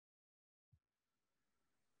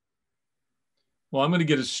Well, I'm going to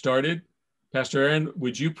get us started. Pastor Aaron,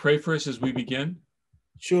 would you pray for us as we begin?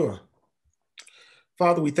 Sure.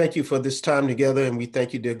 Father, we thank you for this time together, and we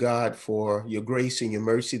thank you, dear God, for your grace and your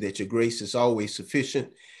mercy, that your grace is always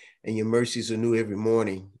sufficient and your mercies are new every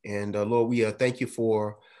morning. And Lord, we thank you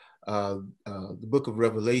for the book of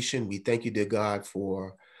Revelation. We thank you, dear God,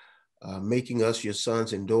 for making us your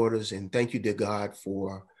sons and daughters. And thank you, dear God,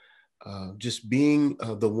 for just being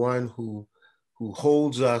the one who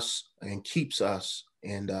holds us and keeps us,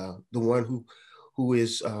 and the one who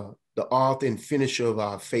is the author and finisher of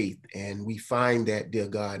our faith. And we find that, dear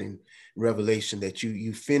God, in Revelation, that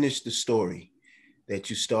you finished the story that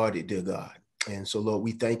you started, dear God. And so, Lord,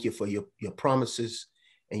 we thank you for your promises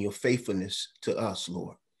and your faithfulness to us,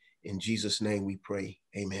 Lord. In Jesus' name we pray.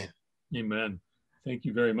 Amen. Amen. Thank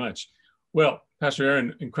you very much. Well, Pastor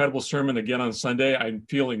Aaron, incredible sermon again on Sunday. I'm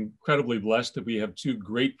feeling incredibly blessed that we have two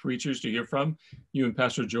great preachers to hear from, you and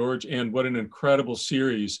Pastor George, and what an incredible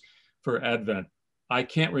series for Advent. I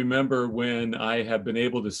can't remember when I have been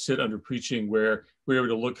able to sit under preaching where we're able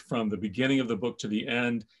to look from the beginning of the book to the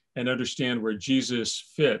end and understand where Jesus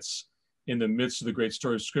fits in the midst of the great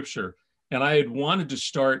story of Scripture. And I had wanted to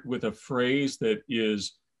start with a phrase that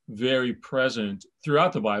is very present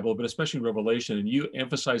throughout the Bible, but especially in Revelation, and you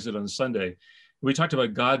emphasized it on Sunday. We talked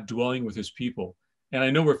about God dwelling with his people. And I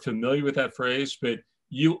know we're familiar with that phrase, but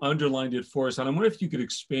you underlined it for us. And I wonder if you could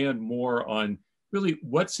expand more on really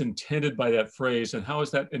what's intended by that phrase and how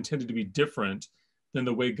is that intended to be different than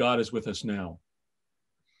the way God is with us now?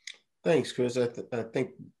 Thanks, Chris. I think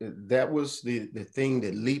that was the thing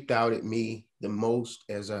that leaped out at me the most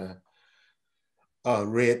as I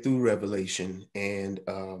read through Revelation. And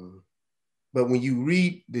but when you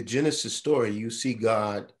read the Genesis story, you see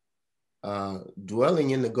God dwelling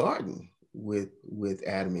in the garden with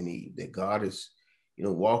Adam and Eve. That God is,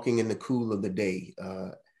 walking in the cool of the day.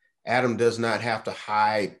 Adam does not have to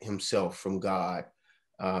hide himself from God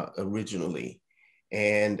originally,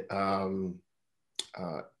 and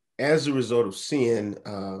as a result of sin,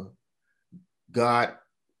 God,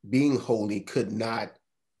 being holy, could not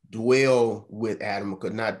dwell with Adam,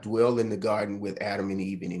 could not dwell in the garden with Adam and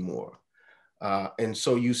Eve anymore. And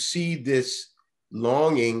so you see this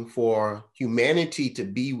longing for humanity to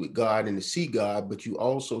be with God and to see God, but you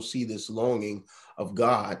also see this longing of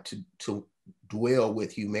God to dwell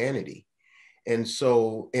with humanity. And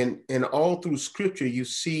so, and all through Scripture, you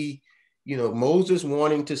see, Moses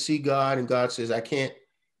wanting to see God, and God says,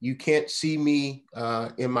 you can't see me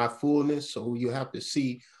in my fullness, so you have to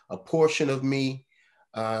see a portion of me.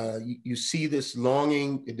 You see this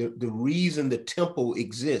longing. The reason the temple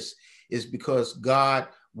exists is because God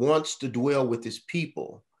wants to dwell with his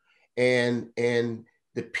people, and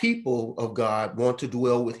the people of God want to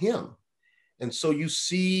dwell with him. And so you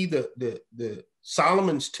see the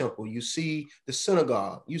Solomon's temple, you see the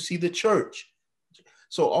synagogue, you see the church.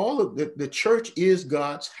 So all of the church is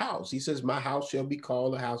God's house. He says, my house shall be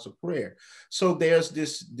called a house of prayer. So there's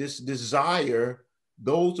this desire,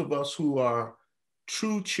 those of us who are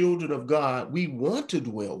true children of God, we want to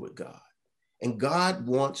dwell with God, and God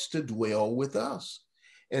wants to dwell with us.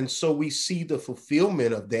 And so we see the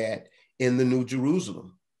fulfillment of that in the New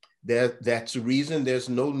Jerusalem. That's the reason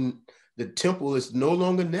the temple is no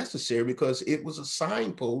longer necessary, because it was a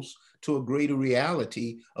signpost to a greater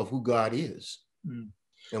reality of who God is. Mm.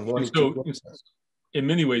 And so, in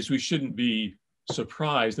many ways, we shouldn't be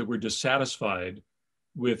surprised that we're dissatisfied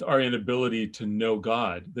with our inability to know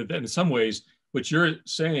God. That in some ways, what you're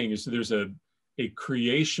saying is that there's a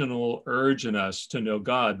creational urge in us to know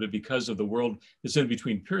God, but because of the world that's in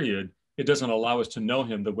between period, it doesn't allow us to know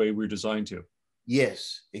him the way we're designed to.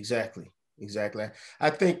 Yes, exactly. I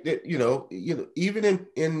think that, even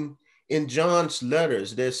in John's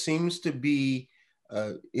letters, there seems to be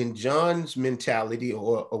in John's mentality,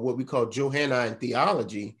 or what we call Johannine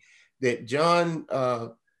theology, that John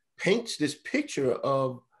paints this picture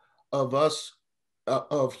of us,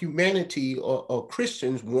 of humanity, or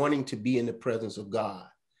Christians wanting to be in the presence of God,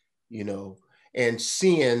 and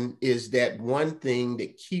sin is that one thing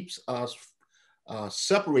that keeps us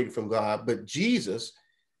separated from God. But Jesus,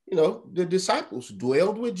 the disciples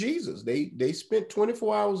dwelled with Jesus. They spent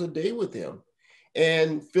 24 hours a day with him.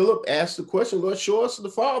 And Philip asked the question, Lord, show us the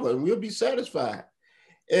Father and we'll be satisfied.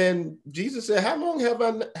 And Jesus said, how long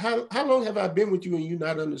have I been with you and you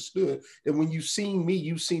not understood that when you've seen me,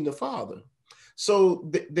 you've seen the Father?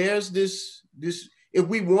 So there's this, if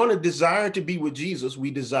we want to desire to be with Jesus,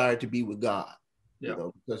 we desire to be with God,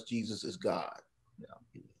 because Jesus is God.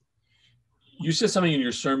 Yeah. You said something in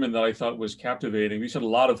your sermon that I thought was captivating. You said a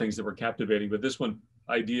lot of things that were captivating, but this one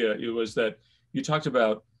idea, it was that you talked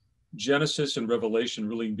about Genesis and Revelation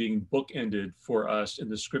really being bookended for us in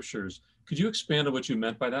the scriptures. Could you expand on what you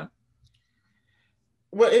meant by that?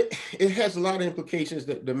 Well, it has a lot of implications.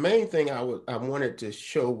 The main thing I wanted to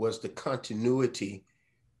show was the continuity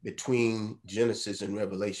between Genesis and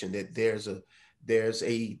Revelation. That there's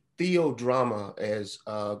a theodrama, as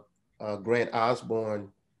Grant Osborne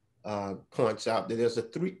points out, that there's a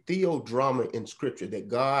theodrama in Scripture, that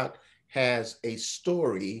God has a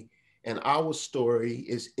story, and our story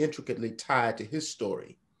is intricately tied to His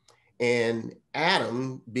story. And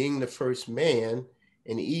Adam being the first man,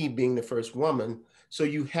 and Eve being the first woman. So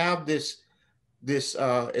you have this,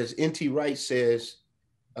 as N.T. Wright says,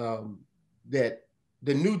 that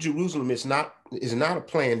the New Jerusalem is not a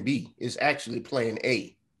plan B, it's actually plan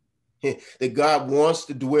A. That God wants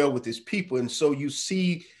to dwell with His people. And so you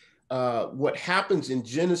see what happens in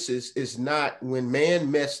Genesis is not when man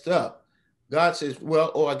messed up, God says,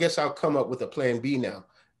 well, I guess I'll come up with a plan B now.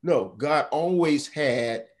 No, God always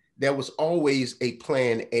had, there was always a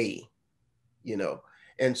plan A, you know.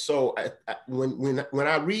 And so when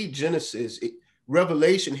I read Genesis,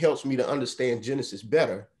 Revelation helps me to understand Genesis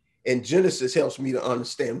better, and Genesis helps me to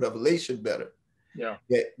understand Revelation better. Yeah.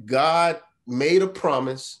 That God made a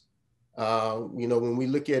promise. You know, when we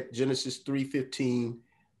look at Genesis 3:15,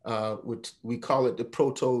 which we call it the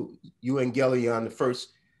proto-evangelion, the first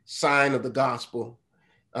sign of the gospel.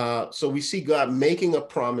 So we see God making a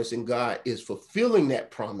promise, and God is fulfilling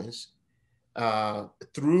that promise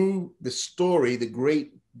through the story,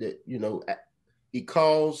 He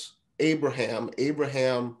calls Abraham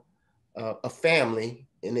a family,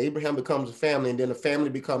 and Abraham becomes a family, and then a family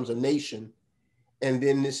becomes a nation. And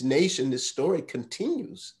then this story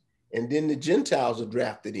continues, and then the Gentiles are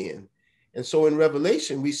drafted in. And so in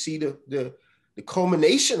Revelation, we see the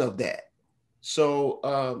culmination of that.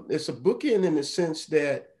 So it's a bookend in the sense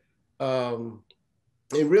that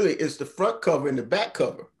it really is the front cover and the back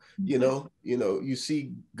cover. You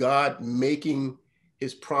see God making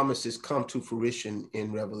His promises come to fruition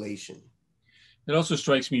in Revelation. It also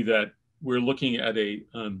strikes me that we're looking at a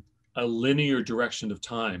linear direction of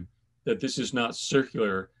time, that this is not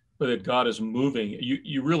circular, but that God is moving.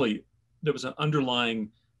 You really, there was an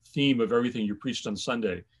underlying theme of everything you preached on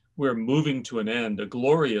Sunday. We're moving to an end, a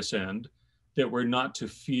glorious end, that we're not to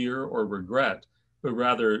fear or regret, but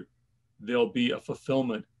rather there'll be a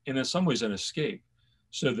fulfillment and in some ways an escape.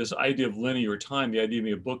 So this idea of linear time, the idea of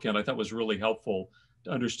being a bookend, I thought was really helpful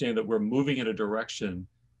to understand that we're moving in a direction.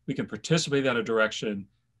 We can participate in a direction,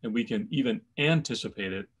 and we can even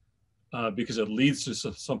anticipate it because it leads to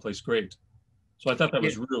someplace great. So I thought that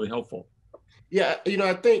was really helpful. Yeah,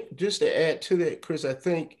 I think just to add to that, Chris, I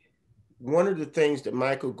think one of the things that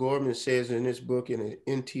Michael Gorman says in this book, and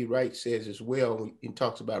N.T. Wright says as well, when he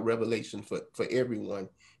talks about Revelation for everyone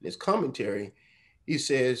in his commentary, he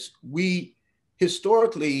says we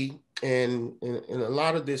historically, and a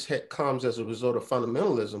lot of this comes as a result of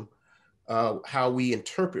fundamentalism, how we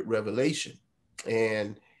interpret Revelation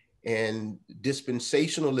and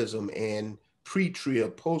dispensationalism and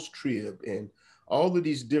pre-trib, post-trib, and all of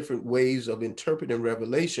these different ways of interpreting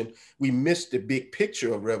Revelation. We miss the big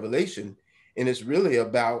picture of Revelation, and it's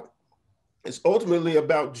ultimately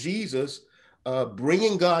about Jesus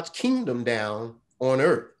bringing God's kingdom down on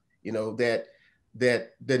earth.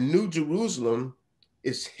 That the New Jerusalem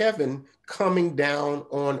is heaven coming down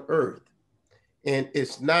on earth, and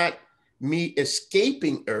it's not me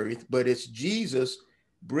escaping earth, but it's Jesus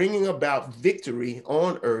bringing about victory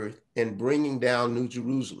on earth and bringing down New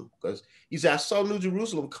Jerusalem. Because He said, I saw New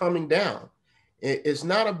Jerusalem coming down. It's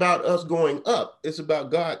not about us going up. It's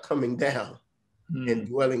about God coming down and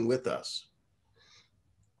dwelling with us.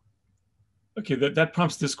 Okay, that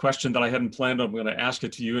prompts this question that I hadn't planned on. I'm going to ask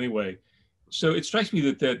it to you anyway. So it strikes me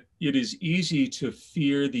that it is easy to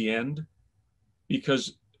fear the end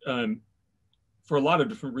because for a lot of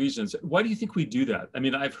different reasons. Why do you think we do that? I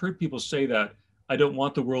mean, I've heard people say that I don't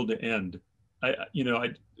want the world to end. I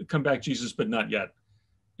come back, Jesus, but not yet.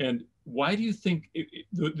 And why do you think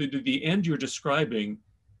the end you're describing,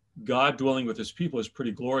 God dwelling with His people, is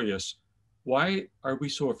pretty glorious? Why are we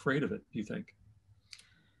so afraid of it, do you think?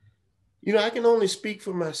 I can only speak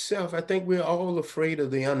for myself. I think we're all afraid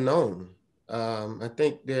of the unknown. I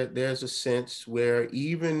think that there's a sense where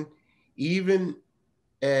even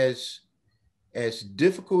as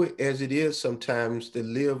difficult as it is sometimes to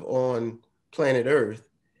live on planet Earth,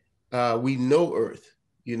 we know Earth.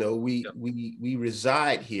 We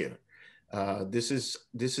reside here. This is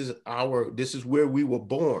where we were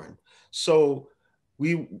born. So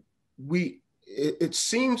it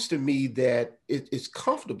seems to me that it's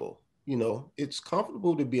comfortable. It's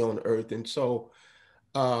comfortable to be on Earth, and so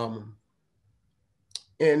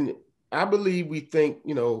and I believe we think,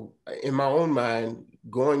 in my own mind,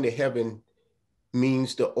 going to heaven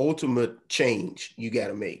means the ultimate change you got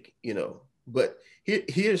to make, But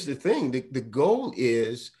here's the thing. The goal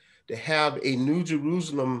is to have a New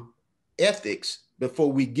Jerusalem ethics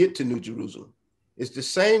before we get to New Jerusalem. It's the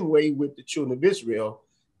same way with the children of Israel,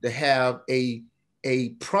 to have a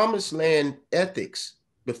promised land ethics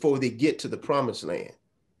before they get to the promised land.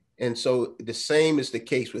 And so the same is the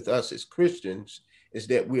case with us as Christians, is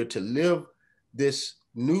that we're to live this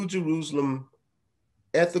New Jerusalem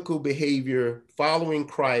ethical behavior, following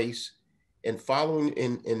Christ and following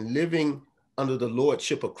and living under the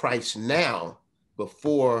lordship of Christ now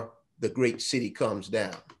before the great city comes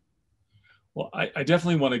down. Well, I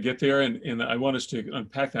definitely want to get there, and I want us to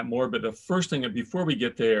unpack that more. But the first thing, before we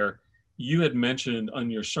get there, you had mentioned on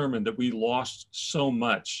your sermon that we lost so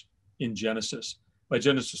much in Genesis. By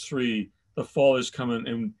Genesis 3, the fall is coming,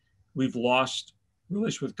 and we've lost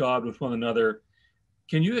relationship with God, with one another.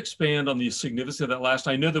 Can you expand on the significance of that last?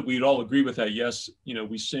 I know that we'd all agree with that. Yes,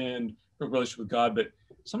 we sinned, broke relationship with God, but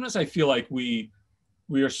sometimes I feel like we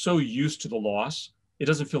are so used to the loss, it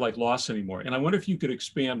doesn't feel like loss anymore. And I wonder if you could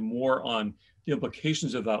expand more on the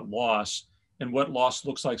implications of that loss and what loss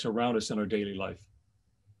looks like around us in our daily life.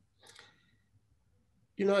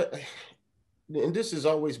 And this has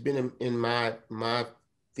always been in my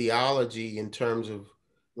theology, in terms of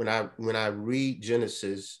when I read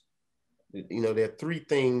Genesis, there are three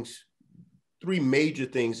major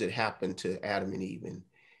things that happened to Adam and Eve.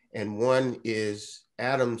 And one is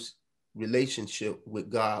Adam's relationship with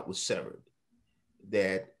God was severed.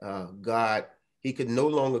 That he could no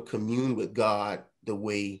longer commune with God the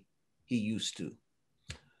way he used to.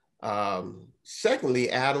 Secondly,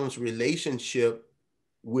 Adam's relationship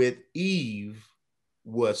with Eve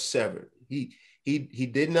was severed. He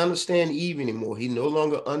didn't understand Eve anymore. He no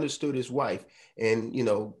longer understood his wife. And,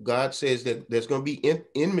 God says that there's going to be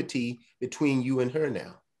enmity between you and her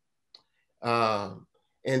now.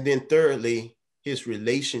 And then thirdly, his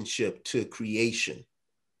relationship to creation.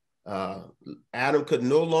 Adam could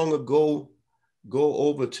no longer go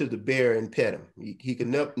over to the bear and pet him. He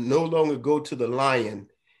could no longer go to the lion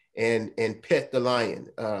and pet the lion.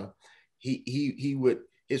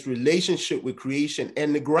 His relationship with creation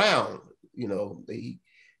and the ground, he's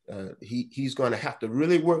going to have to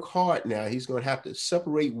really work hard now. He's going to have to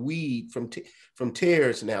separate weed from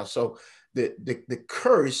tares now. So the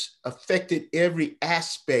curse affected every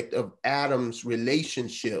aspect of Adam's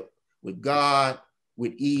relationship with God,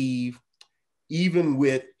 with Eve, even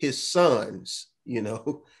with his sons,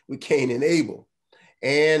 with Cain and Abel,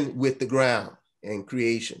 and with the ground and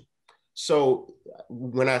creation. So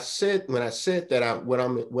when I said that,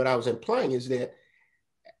 what I was implying is that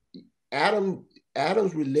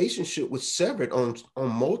Adam's relationship was severed on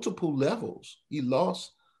multiple levels. He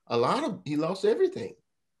lost everything,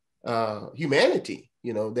 humanity,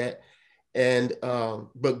 but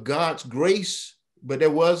God's grace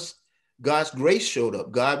showed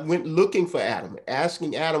up. God went looking for Adam,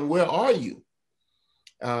 asking Adam, "Where are you?"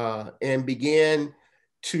 And began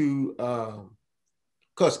to,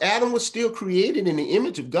 because Adam was still created in the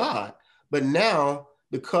image of God, but now,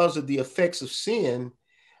 because of the effects of sin,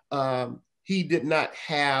 he did not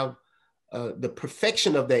have the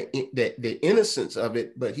perfection of the innocence of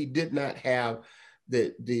it, but he did not have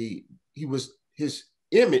his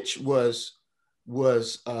image was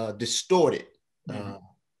distorted.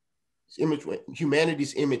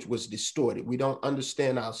 Humanity's image was distorted. We don't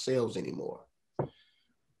understand ourselves anymore.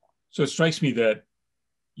 So it strikes me that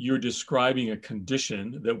you're describing a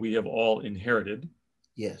condition that we have all inherited.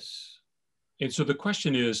 Yes. And so the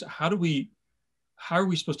question is, how are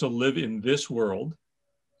we supposed to live in this world?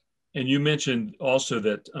 And you mentioned also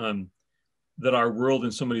that that our world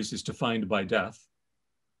in some ways is defined by death.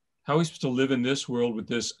 How are we supposed to live in this world with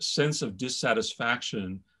this sense of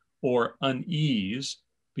dissatisfaction or unease?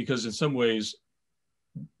 Because in some ways,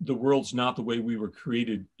 the world's not the way we were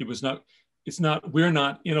created. We're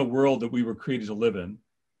not in a world that we were created to live in.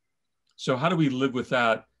 So how do we live with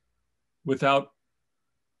that without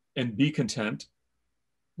and be content,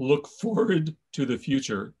 look forward to the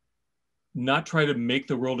future, not try to make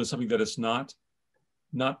the world into something that it's not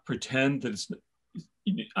pretend that it's,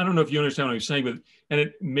 I don't know if you understand what I'm saying,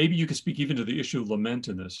 but maybe you could speak even to the issue of lament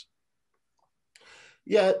in this.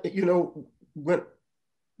 Yeah, when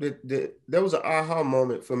there was an aha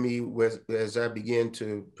moment for me as I began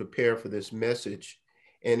to prepare for this message,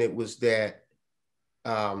 and it was that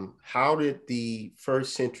how did the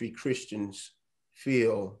first century Christians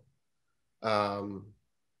feel, especially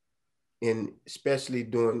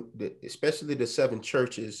the seven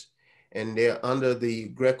churches, and they're under the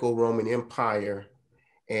Greco-Roman Empire,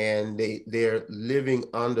 and they're living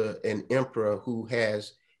under an emperor who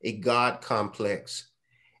has a God complex,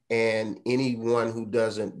 and anyone who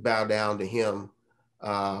doesn't bow down to him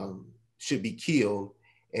should be killed.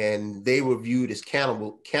 And they were viewed as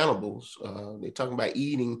cannibals. They're talking about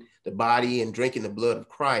eating the body and drinking the blood of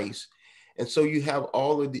Christ. And so you have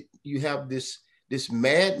you have this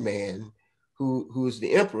madman who is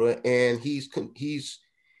the emperor, and he's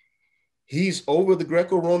over the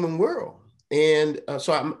Greco-Roman world. And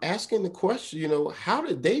so I'm asking the question, how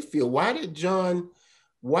did they feel? Why did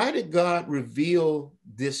God reveal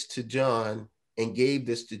this to John and gave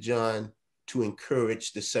this to John to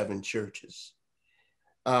encourage the seven churches?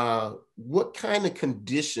 What kind of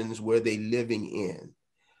conditions were they living in?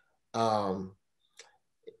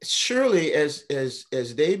 Surely, as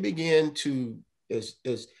they began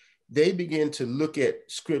to look at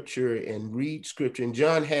Scripture and read Scripture, and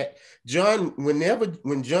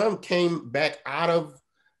when John came back out of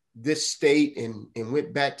this state and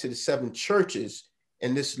went back to the seven churches,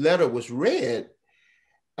 and this letter was read,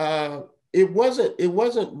 it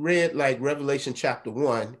wasn't read like Revelation chapter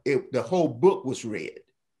 1. The whole book was read.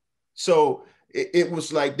 So it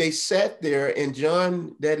was like they sat there, and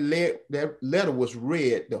John, that letter was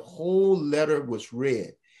read. The whole letter was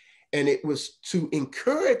read. And it was to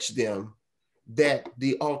encourage them that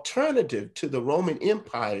the alternative to the Roman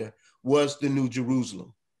Empire was the New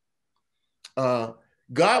Jerusalem.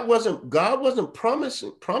 God wasn't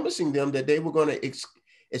promising them that they were going to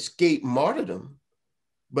escape martyrdom,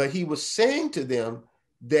 but he was saying to them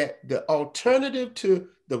that the alternative to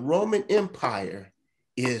the Roman Empire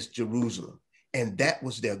is Jerusalem. And that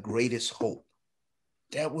was their greatest hope.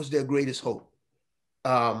 That was their greatest hope.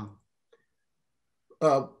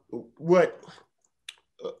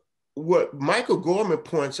 What Michael Gorman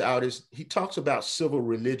points out is, he talks about civil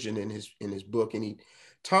religion in his book, and he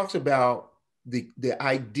talks about the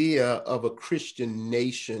idea of a Christian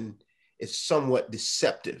nation is somewhat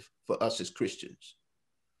deceptive for us as Christians,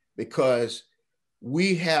 because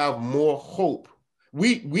we have more hope.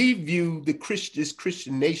 We view this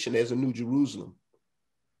Christian nation as a New Jerusalem,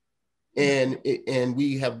 and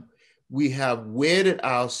we have wedded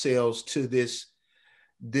ourselves to this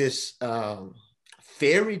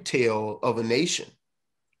fairy tale of a nation,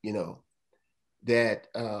 that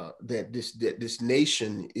this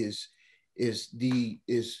nation is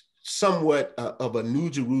somewhat of a New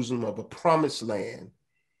Jerusalem, of a promised land,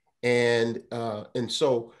 and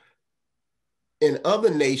so in other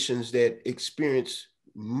nations that experience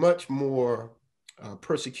much more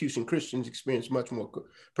persecution, Christians experience much more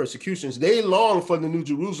persecutions. They long for the New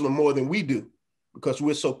Jerusalem more than we do, because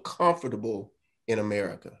we're so comfortable in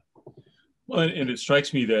America. Well, and it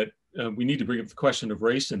strikes me that we need to bring up the question of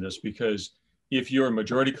race in this, because if you're a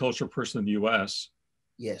majority culture person in the US,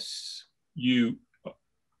 yes, you,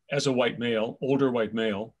 as a white male, older white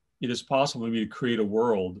male, it is possible for me to create a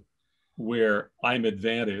world where I'm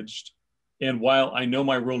advantaged. And while I know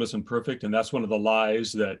my world isn't perfect, and that's one of the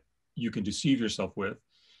lies that you can deceive yourself with,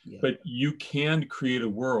 but you can create a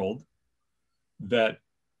world that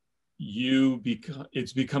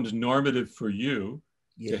it becomes normative for you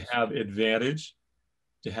to have advantage,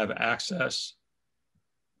 to have access,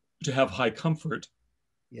 to have high comfort,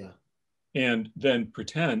 and then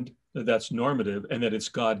pretend that that's normative and that it's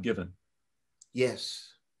God-given.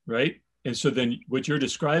 Yes. Right? And so then what you're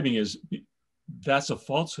describing is, that's a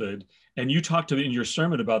falsehood. And you talked in your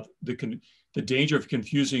sermon about the danger of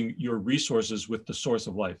confusing your resources with the source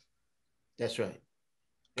of life. That's right.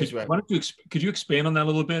 Could you expand on that a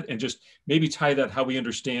little bit, and just maybe tie that how we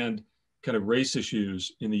understand kind of race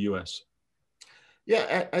issues in the US?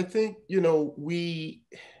 Yeah, I think, we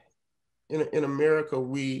in America,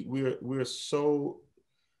 we're so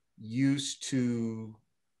used to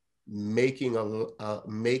making a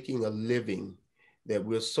living, that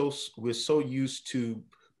we're so used to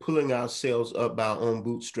pulling ourselves up by our own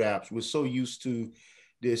bootstraps. We're so used to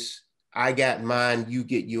this "I got mine, you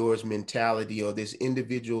get yours" mentality, or this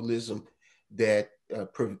individualism that's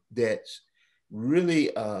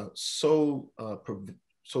really so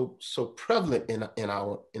prevalent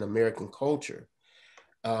in American culture,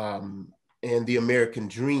 and the American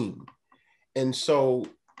dream. And so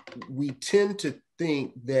we tend to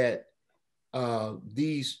think that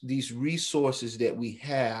these resources that we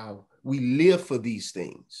have, we live for these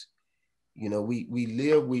things. We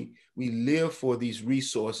live for these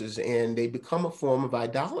resources, and they become a form of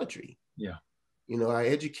idolatry. Yeah. Our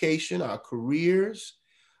education, our careers,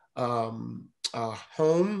 our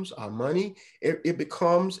homes, our money, it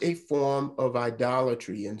becomes a form of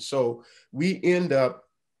idolatry. And so we end up,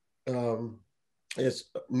 as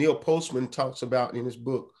Neil Postman talks about in his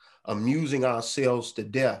book, amusing ourselves to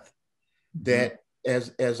death, that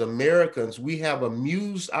as Americans, we have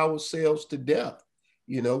amused ourselves to death.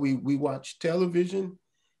 You know, we watch television,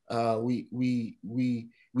 we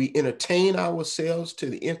entertain ourselves to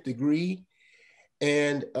the nth degree,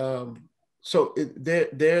 and so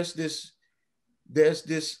there's this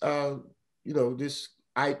you know,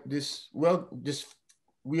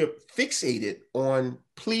 we are fixated on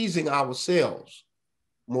pleasing ourselves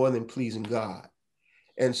more than pleasing God.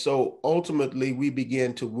 And so ultimately we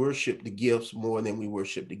begin to worship the gifts more than we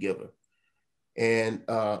worship the giver. And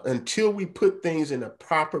until we put things in a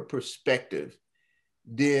proper perspective,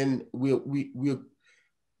 then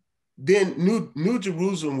then New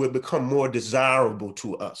Jerusalem will become more desirable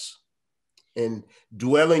to us, and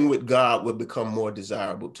dwelling with God will become more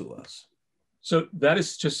desirable to us. So that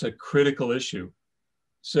is just a critical issue.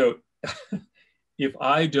 So if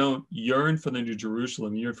I don't yearn for the New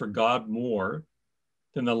Jerusalem, yearn for God more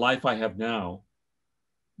than the life I have now,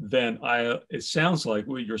 then it sounds like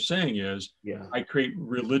what you're saying is, yeah, I create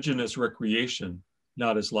religion as recreation,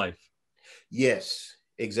 not as life. Yes,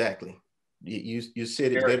 exactly. You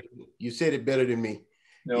said it better. You said it better than me.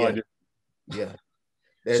 No, yeah. I didn't. Yeah.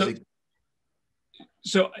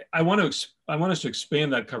 So I want us to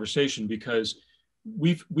expand that conversation, because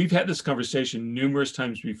we've had this conversation numerous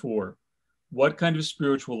times before. What kind of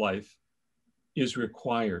spiritual life is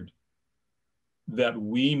required that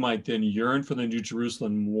we might then yearn for the New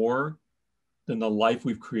Jerusalem more than the life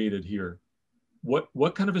we've created here?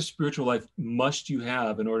 What kind of a spiritual life must you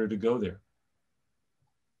have in order to go there?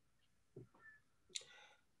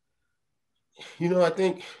 You know, I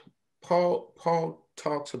think Paul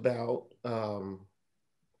talks about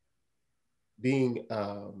being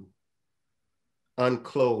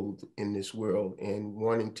unclothed in this world and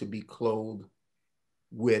wanting to be clothed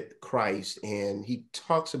with Christ. And he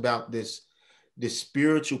talks about this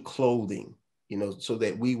spiritual clothing, you know, so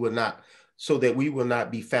that we will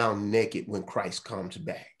not be found naked when Christ comes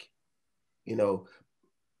back. You know,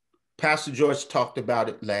 Pastor George talked about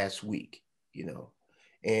it last week, you know,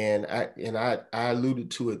 and I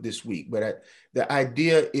alluded to it this week, but the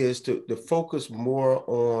idea is to focus more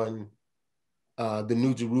on the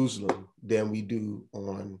New Jerusalem than we do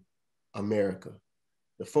on America.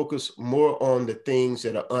 To focus more on the things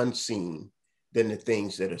that are unseen than the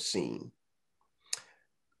things that are seen.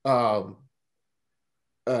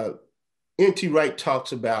 N.T. Wright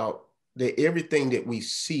talks about that everything that we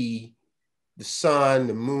see, the sun,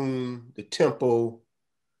 the moon, the temple,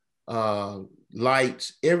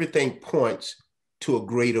 lights, everything points to a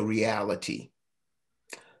greater reality.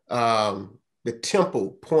 The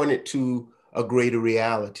temple pointed to a greater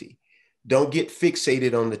reality. Don't get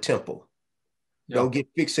fixated on the temple. Yeah. Don't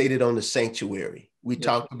get fixated on the sanctuary. We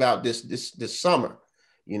talked about this summer,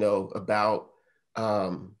 you know, about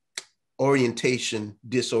orientation,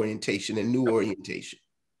 disorientation, and new orientation.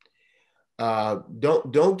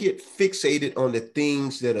 Don't get fixated on the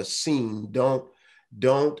things that are seen.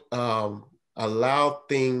 Don't allow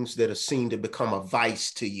things that are seen to become a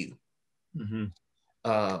vice to you. Mm-hmm.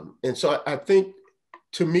 And so I think,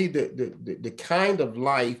 to me, the kind of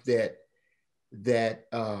life that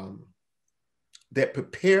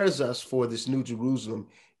prepares us for this New Jerusalem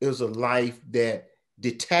is a life that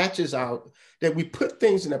detaches out, that we put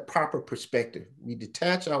things in a proper perspective. We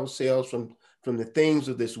detach ourselves from the things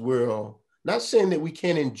of this world, not saying that we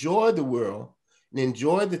can't enjoy the world and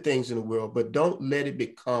enjoy the things in the world, but don't let it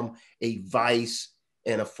become a vice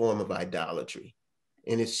and a form of idolatry.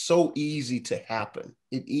 And it's so easy to happen.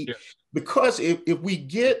 Because if we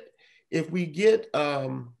get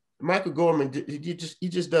Michael Gorman, he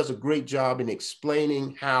just does a great job in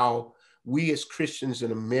explaining how we as Christians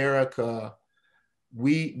in America,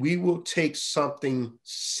 we will take something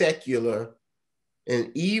secular and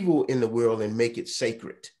evil in the world and make it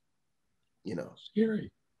sacred. You know,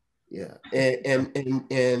 scary. Yeah, and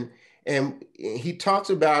he talks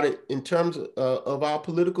about it in terms of our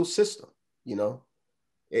political system. You know,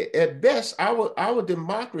 at best, our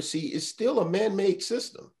democracy is still a man-made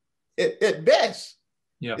system. At best,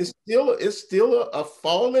 yeah, it's still a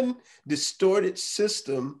fallen, distorted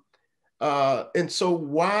system. And so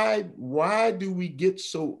why do we get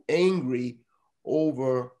so angry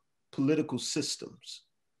over political systems?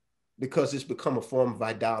 Because it's become a form of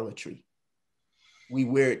idolatry. We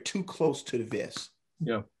wear it too close to the vest.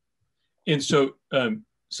 Yeah. And so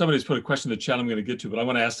somebody's put a question in the chat I'm going to get to, but I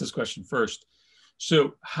want to ask this question first.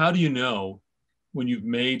 So how do you know when you've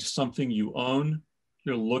made something you own,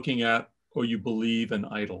 you're looking at, or you believe an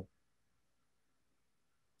idol?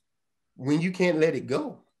 When you can't let it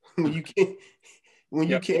go. When you can't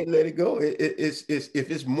let it go. It's if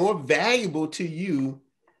it's more valuable to you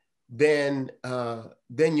than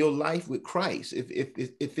your life with Christ.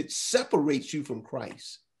 If it separates you from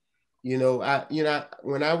Christ, when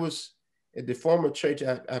I was at the former church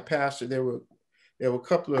I pastored, there were a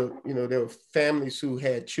couple of, there were families who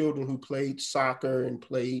had children who played soccer and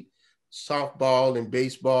played softball and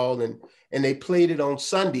baseball, and they played it on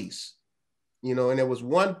Sundays, and there was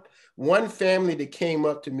one family that came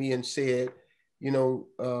up to me and said,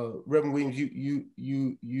 Reverend Williams,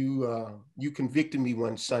 you convicted me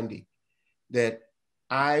one Sunday that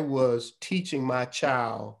I was teaching my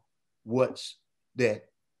child that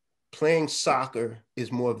playing soccer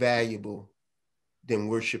is more valuable than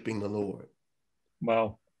worshiping the Lord.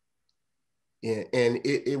 Wow. And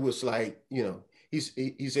it was like, he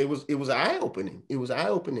said it was eye-opening. It was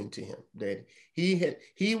eye-opening to him that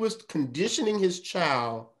he was conditioning his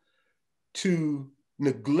child to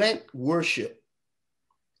neglect worship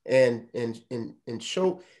and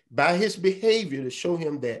show by his behavior, to show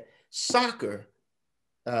him that soccer,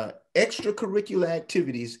 extracurricular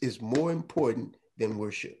activities, is more important than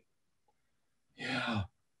worship. Yeah.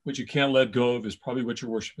 What you can't let go of is probably what you're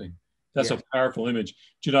worshiping. That's a powerful image.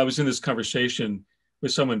 I was in this conversation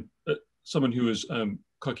with someone who is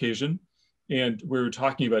Caucasian, and we were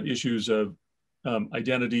talking about issues of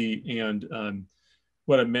identity and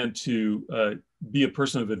what it meant to be a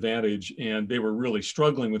person of advantage. And they were really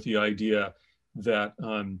struggling with the idea that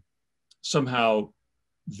somehow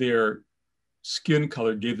their skin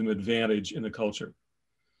color gave them advantage in the culture.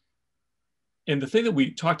 And the thing that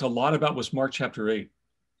we talked a lot about was Mark chapter 8.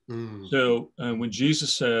 So when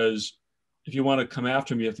Jesus says, if you want to come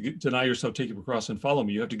after me, you have to deny yourself, take up your cross and follow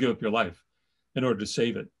me. You have to give up your life in order to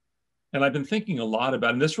save it. And I've been thinking a lot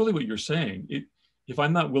about, and that's really what you're saying. If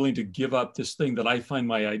I'm not willing to give up this thing that I find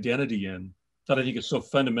my identity in, that I think is so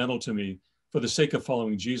fundamental to me for the sake of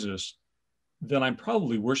following Jesus, then I'm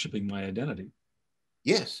probably worshiping my identity.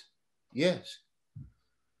 Yes.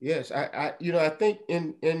 I think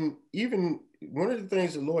in even one of the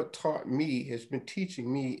things the Lord taught me, has been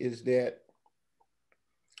teaching me, is that,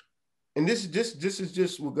 and this is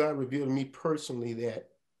just what God revealed to me personally, that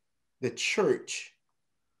the church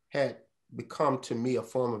had become to me a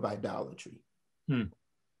form of idolatry.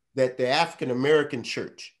 That the African American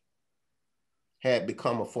church had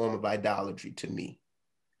become a form of idolatry to me.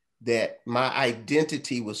 That my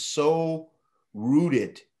identity was so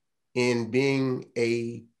rooted in being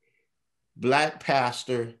a Black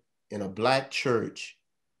pastor in a Black church,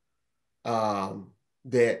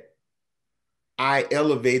 that I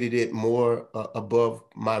elevated it more above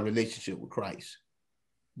my relationship with Christ.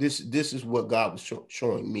 This is what God was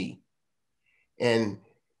showing me. And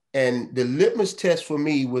the litmus test for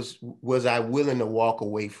me was I willing to walk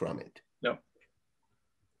away from it?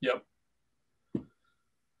 Yep.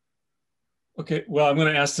 Okay, well, I'm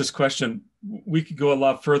going to ask this question. We could go a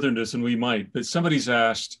lot further into this, and we might, but somebody's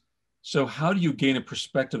asked, so how do you gain a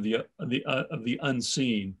perspective of the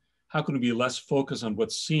unseen? How can we be less focused on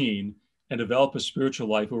what's seen and develop a spiritual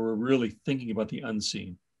life where we're really thinking about the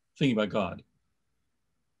unseen, thinking about God?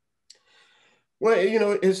 Well,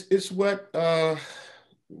 it's what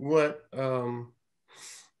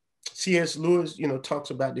C.S. Lewis, talks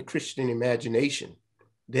about the Christian imagination,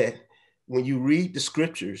 that when you read the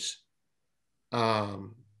scriptures,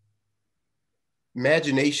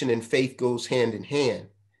 imagination and faith goes hand in hand.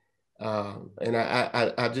 And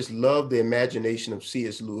I just love the imagination of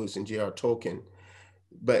C.S. Lewis and J.R. Tolkien,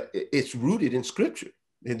 but it's rooted in scripture.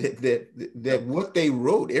 That what they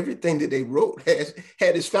wrote, everything that they wrote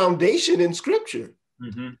had its foundation in scripture.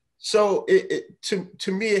 So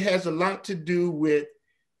to me, it has a lot to do with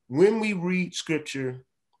when we read scripture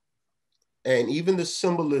and even the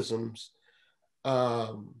symbolisms,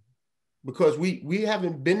 because we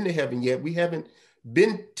haven't been to heaven yet. We haven't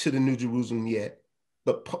been to the New Jerusalem yet,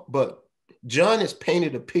 but John has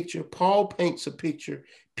painted a picture. Paul paints a picture.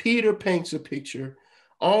 Peter paints a picture.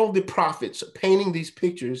 All the prophets are painting these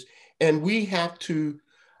pictures, and we have to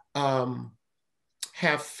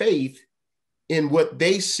have faith in what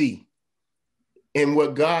they see and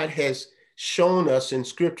what God has shown us in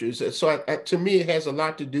scriptures. So to me, it has a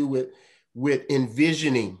lot to do with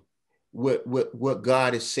envisioning what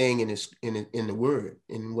God is saying in the Word,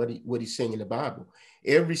 and what He's saying in the Bible.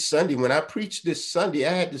 Every Sunday, when I preached this Sunday,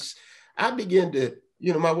 I began to,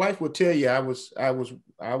 my wife will tell you, I was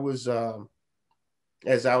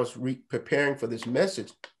as I was preparing for this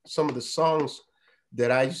message, some of the songs that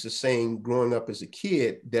I used to sing growing up as a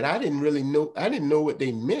kid that I didn't know what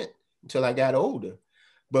they meant until I got older.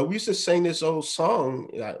 But we used to sing this old song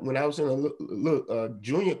when I was in a little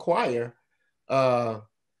junior choir. I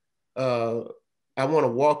want to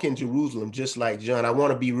walk in Jerusalem just like John. I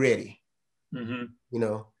want to be ready.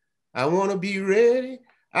 I want to be ready.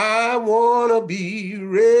 I want to be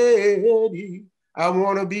ready. I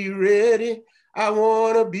want to be ready. I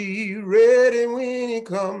want to be ready when he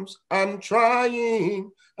comes. I'm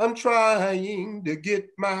trying to get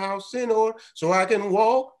my house in order so I can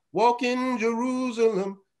walk in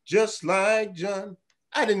Jerusalem just like John.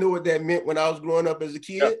 I didn't know what that meant when I was growing up as a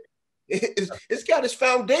kid. Yeah. It's got its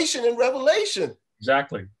foundation in Revelation.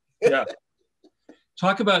 Exactly. Yeah.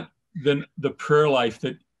 Talk about the prayer life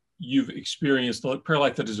that you've experienced, the prayer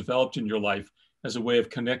life that has developed in your life as a way of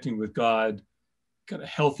connecting with God, kind of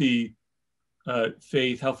healthy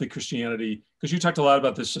faith, healthy Christianity, because you talked a lot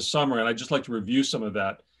about this summer, and I'd just like to review some of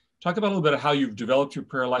that. Talk about a little bit of how you've developed your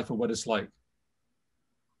prayer life and what it's like.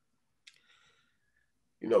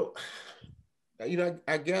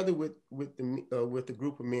 I gather with the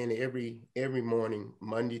group of men every morning,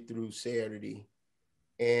 Monday through Saturday,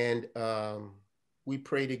 and we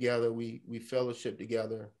pray together, we fellowship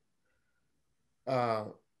together.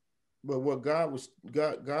 But what God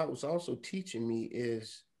was also teaching me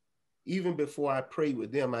is, even before I pray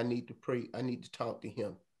with them, I need to talk to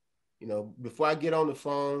him. Before I get on the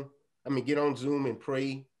phone, get on Zoom and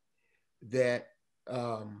pray, that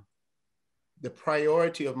the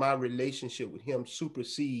priority of my relationship with him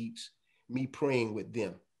supersedes me praying with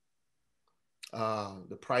them.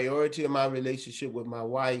 The priority of my relationship with my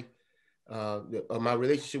wife, my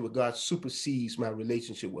relationship with God supersedes my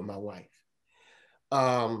relationship with my wife.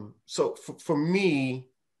 So for me,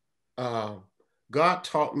 God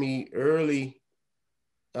taught me early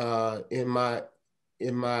in my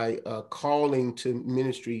calling to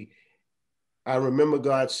ministry. I remember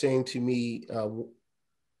God saying to me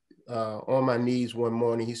on my knees one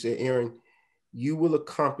morning, he said, "Aaron, you will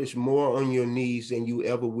accomplish more on your knees than you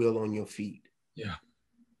ever will on your feet." Yeah.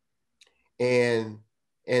 And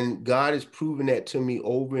God has proven that to me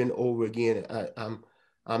over and over again.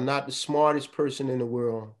 I'm not the smartest person in the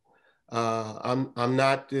world. I'm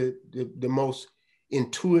not the most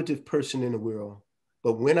intuitive person in the world.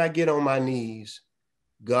 But when I get on my knees,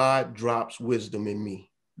 God drops wisdom in me.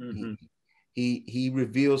 Mm-hmm. He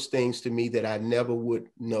reveals things to me that I never would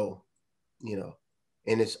know,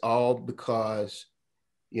 and it's all because,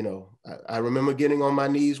 I remember getting on my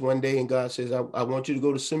knees one day and God says, I want you to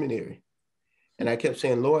go to seminary. And I kept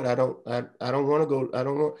saying, Lord, I don't want to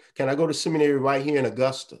go. Can I go to seminary right here in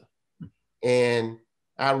Augusta? And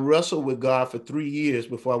I wrestled with God for 3 years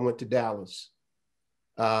before I went to Dallas.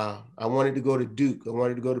 I wanted to go to Duke. I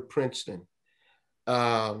wanted to go to Princeton.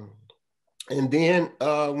 And then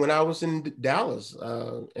when I was in Dallas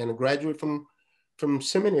and a graduate from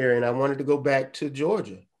seminary, and I wanted to go back to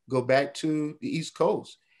Georgia, go back to the East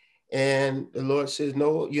Coast. And the Lord says,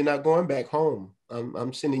 no, you're not going back home.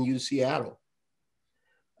 I'm sending you to Seattle.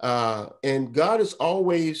 And God has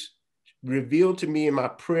always revealed to me in my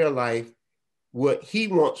prayer life what he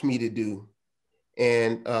wants me to do,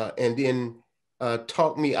 and then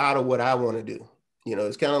talk me out of what I want to do.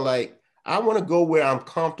 It's kind of like, I want to go where I'm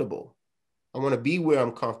comfortable. I want to be where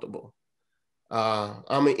I'm comfortable.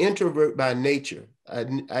 I'm an introvert by nature. I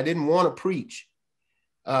didn't want to preach,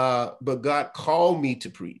 but God called me to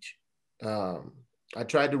preach. I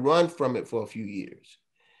tried to run from it for a few years.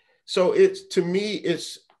 So to me,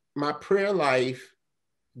 it's my prayer life.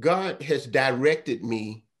 God has directed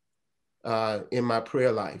me in my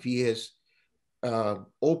prayer life. He has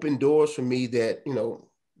opened doors for me that,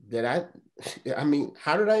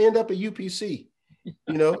 how did I end up at UPC?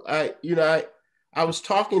 I was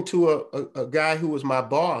talking to a guy who was my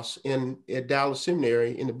boss at Dallas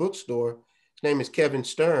Seminary in the bookstore. His name is Kevin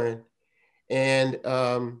Stern. And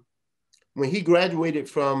when he graduated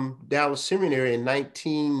from Dallas Seminary in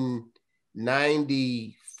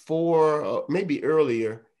 1994, maybe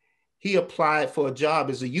earlier, he applied for a job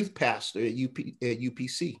as a youth pastor at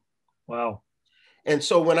UPC. Wow. And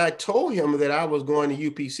so when I told him that I was going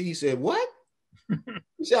to UPC, he said, "What?"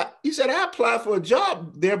 He said, "I applied for a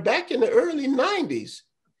job there back in the early 90s.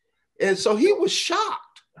 And so he was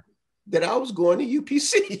shocked that I was going to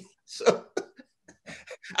UPC. So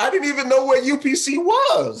I didn't even know where UPC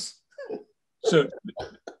was. So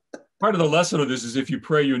part of the lesson of this is, if you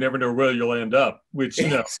pray, you never know where you'll end up, which,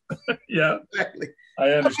 yeah, exactly.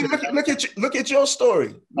 I understand. Look at your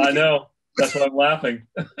story. I know. That's why I'm laughing.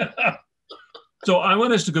 So I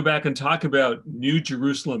want us to go back and talk about New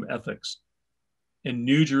Jerusalem ethics and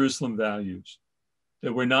New Jerusalem values,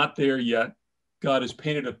 that we're not there yet. God has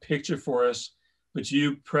painted a picture for us, but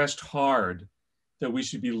you pressed hard that we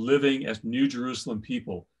should be living as New Jerusalem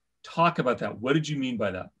people. Talk about that. What did you mean by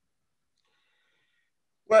that?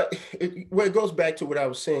 Well, it goes back to what I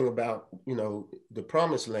was saying about, the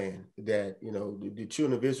promised land, that, the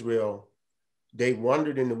children of Israel they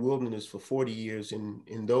wandered in the wilderness for 40 years,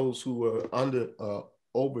 and those who were under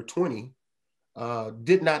over 20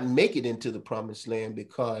 did not make it into the promised land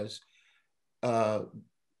because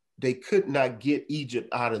they could not get Egypt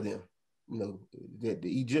out of them. You know,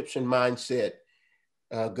 the Egyptian mindset,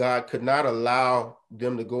 God could not allow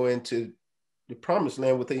them to go into the promised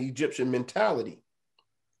land with an Egyptian mentality.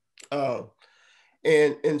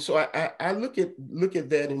 And so I look at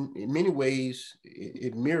that in many ways.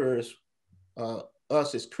 It mirrors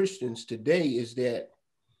us as Christians today, is that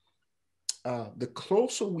the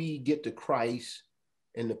closer we get to Christ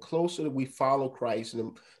and the closer that we follow Christ,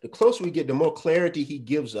 and the closer we get, the more clarity he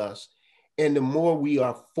gives us, and the more we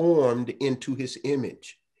are formed into his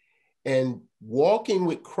image. And walking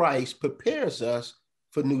with Christ prepares us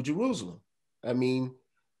for New Jerusalem. I mean,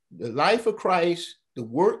 the life of Christ, the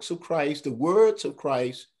works of Christ, the words of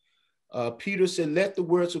Christ. Peter said, let the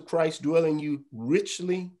words of Christ dwell in you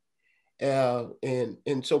richly.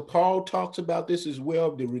 And so Paul talks about this as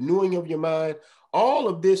well, the renewing of your mind. All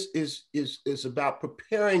of this is about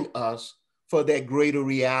preparing us for that greater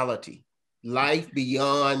reality, life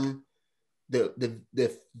beyond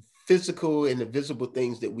the physical and the visible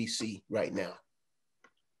things that we see right now.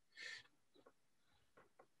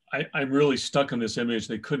 I'm really stuck on this image.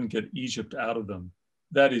 They couldn't get Egypt out of them.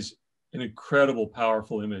 That is an incredible,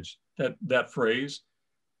 powerful image. That phrase,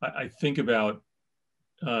 I think about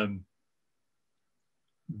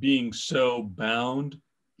being so bound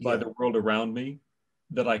by the world around me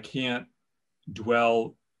that I can't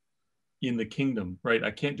dwell in the kingdom, right?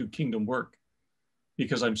 I can't do kingdom work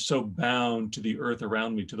because I'm so bound to the earth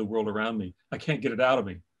around me, to the world around me. I can't get it out of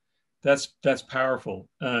me. That's powerful.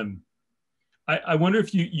 I wonder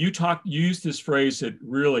if you used this phrase that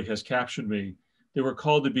really has captured me. They were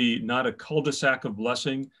called to be not a cul-de-sac of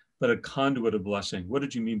blessing, but a conduit of blessing. What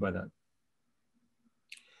did you mean by that?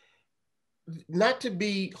 Not to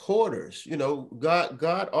be hoarders. You know,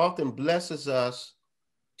 God often blesses us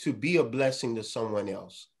to be a blessing to someone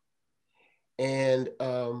else. And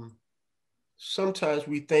sometimes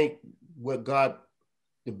we think the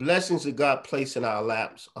blessings that God placed in our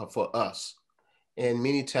laps are for us. And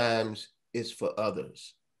many times it's for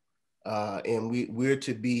others. And we're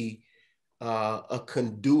to be a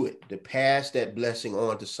conduit to pass that blessing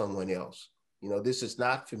on to someone else. You know, this is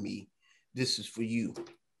not for me. This is for you,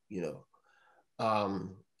 you know. And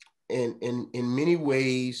in many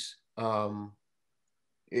ways,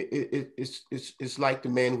 it's like the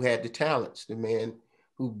man who had the talents, the man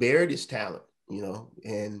who buried his talent, you know,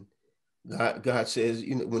 and God says,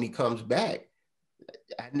 you know, when he comes back,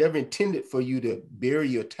 I never intended for you to bury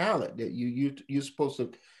your talent, that you're supposed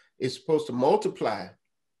to, it's supposed to multiply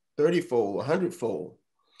 30-fold, 100-fold.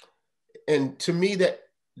 And to me,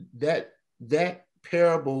 that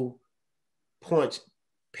parable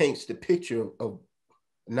paints the picture of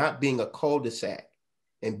not being a cul-de-sac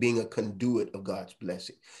and being a conduit of God's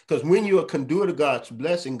blessing. Because when you're a conduit of God's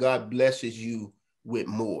blessing, God blesses you with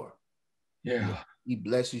more. Yeah. You know, he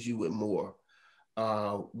blesses you with more.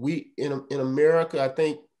 We in America, I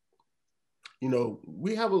think, you know,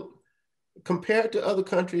 we have compared to other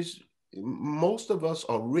countries, most of us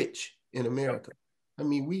are rich in America. I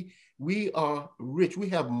mean, we are rich. We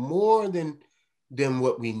have more than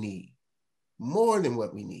what we need. More than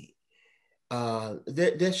what we need.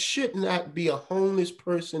 There should not be a homeless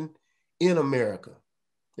person in America.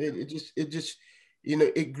 It just, you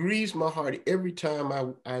know, it grieves my heart every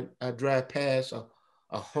time I drive past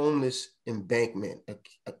a homeless embankment,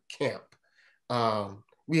 a camp.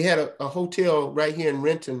 We had a hotel right here in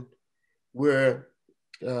Renton where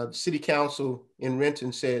the city council in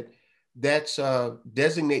Renton said, that's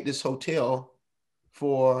designate this hotel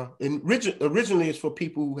for, originally it's for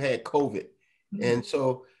people who had COVID. Mm-hmm. And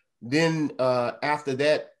so then after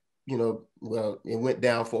that, you know, well, it went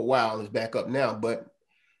down for a while, it's back up now, but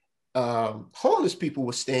homeless people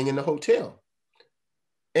were staying in the hotel.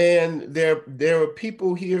 And there are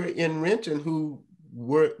people here in Renton who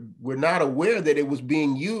were not aware that it was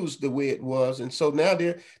being used the way it was. And so now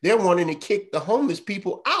they're wanting to kick the homeless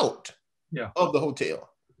people out of the hotel.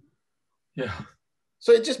 Yeah.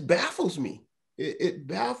 So it just baffles me. It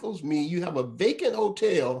baffles me. You have a vacant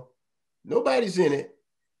hotel, nobody's in it,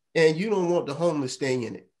 and you don't want the homeless staying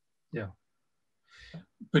in it. Yeah.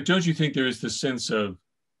 But don't you think there is this sense of,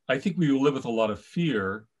 I think we live with a lot of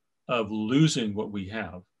fear of losing what we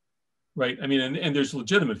have, right? I mean, and there's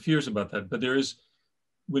legitimate fears about that, but there is,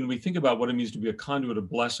 when we think about what it means to be a conduit of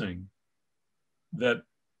blessing, that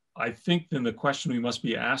I think then the question we must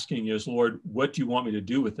be asking is, Lord, what do you want me to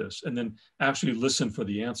do with this? And then actually listen for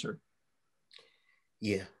the answer.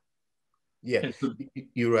 Yeah. Yeah,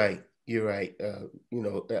 you're right. you're right.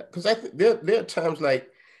 Because I think there are times like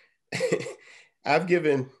I've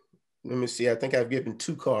given, let me see, I think I've given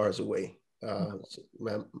 2 cars away.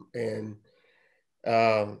 And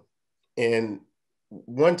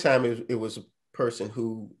one time it was a person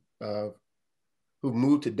who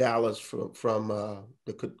moved to Dallas from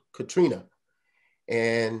the Katrina,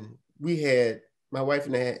 and my wife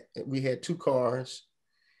and I, we had 2 cars,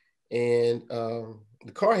 and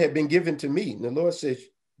the car had been given to me, and the Lord said,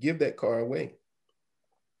 give that car away,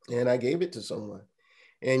 and I gave it to someone.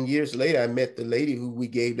 And years later, I met the lady who we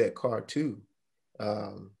gave that car to,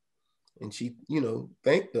 and she,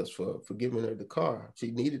 thanked us for giving her the car.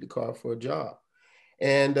 She needed the car for a job.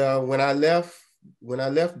 And when I left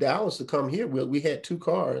Dallas to come here, we had 2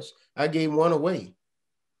 cars. I gave one away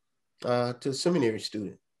to a seminary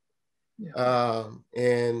student. Yeah.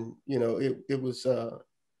 And it was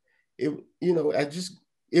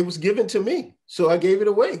it was given to me, so I gave it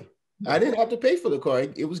away. I didn't have to pay for the car;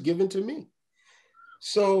 it was given to me.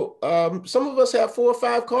 So some of us have 4 or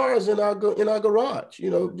 5 cars in our garage,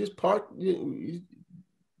 just parked,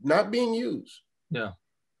 not being used. Yeah.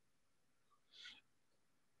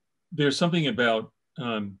 There's something about,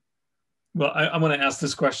 I'm going to ask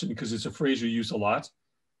this question because it's a phrase you use a lot.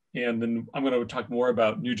 And then I'm going to talk more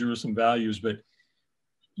about New Jerusalem values, but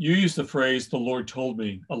you use the phrase, the Lord told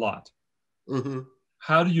me, a lot. Mm-hmm.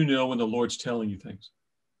 How do you know when the Lord's telling you things?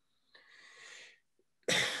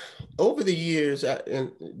 Over the years,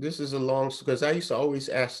 and this is a long, because I used to always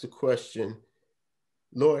ask the question,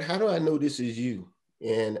 Lord, how do I know this is you?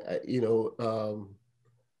 And,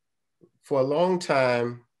 for a long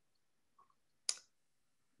time,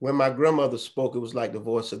 when my grandmother spoke, it was like the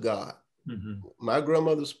voice of God. Mm-hmm. My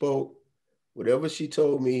grandmother spoke, whatever she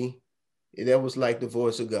told me, that was like the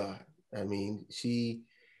voice of God. I mean,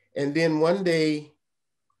 and then one day,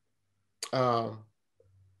 my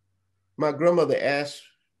grandmother asked,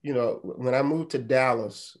 when I moved to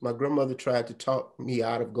Dallas, my grandmother tried to talk me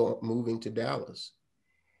out of moving to Dallas.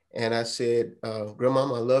 And I said,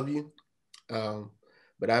 Grandmama, I love you.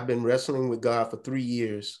 But I've been wrestling with God for 3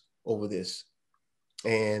 years over this.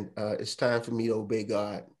 And it's time for me to obey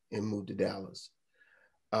God and move to Dallas.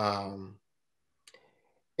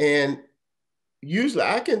 And usually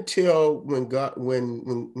I can tell when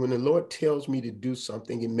when the Lord tells me to do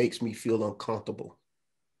something, it makes me feel uncomfortable.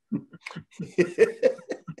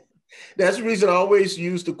 That's the reason I always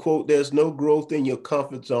use the quote, there's no growth in your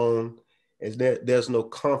comfort zone, as there's no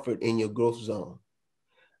comfort in your growth zone.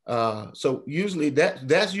 So usually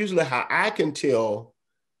that's usually how I can tell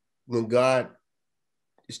when God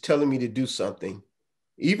is telling me to do something.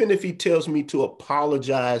 Even if he tells me to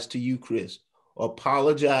apologize to you, Chris, or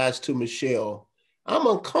apologize to Michelle, I'm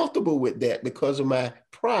uncomfortable with that because of my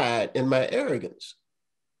pride and my arrogance.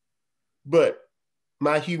 But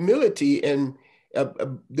my humility and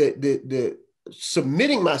the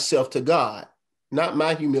submitting myself to God, not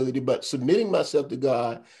my humility, but submitting myself to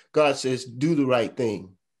God, God says, do the right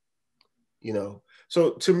thing.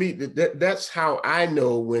 So to me, that's how I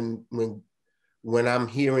know when I'm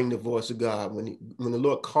hearing the voice of God, when the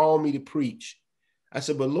Lord called me to preach, I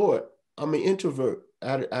said, but Lord, I'm an introvert.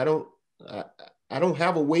 I don't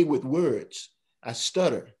have a way with words. I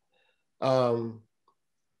stutter. And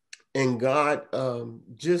God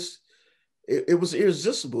it was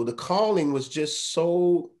irresistible. The calling was just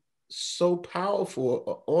so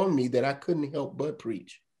powerful on me that I couldn't help but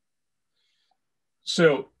preach.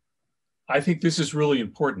 So I think this is really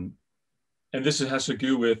important. And this has to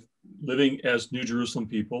do with living as New Jerusalem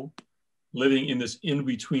people, living in this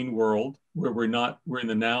in-between world where we're in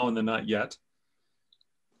the now and the not yet,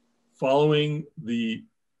 following the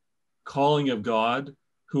calling of God,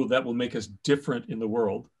 that will make us different in the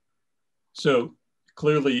world. So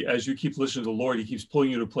clearly, as you keep listening to the Lord, he keeps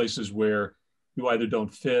pulling you to places where you either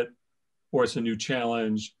don't fit, or it's a new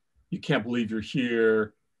challenge. You can't believe you're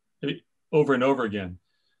here, over and over again.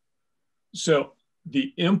 So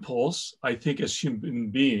the impulse, I think, as human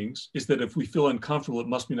beings, is that if we feel uncomfortable, it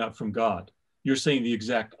must be not from God. You're saying the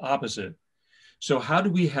exact opposite. So how do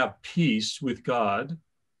we have peace with God,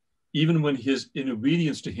 even when in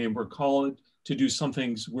obedience to him, we're called to do some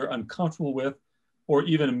things we're uncomfortable with, or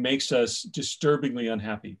even makes us disturbingly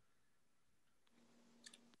unhappy?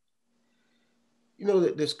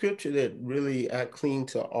 The scripture that really I cling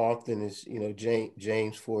to often is,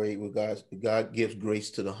 James 4:8, where God gives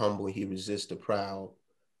grace to the humble, he resists the proud.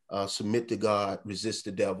 Submit to God, resist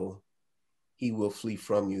the devil, he will flee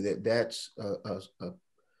from you. That's a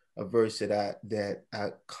verse that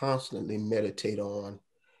I constantly meditate on,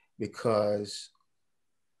 because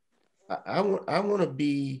I want to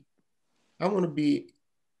be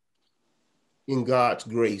in God's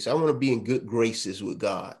grace. I want to be in good graces with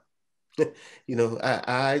God. You know,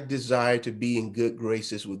 I desire to be in good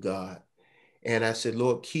graces with God. And I said,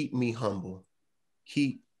 Lord, keep me humble.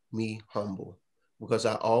 Keep me humble, because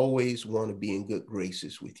I always want to be in good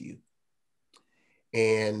graces with you.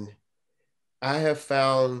 And I have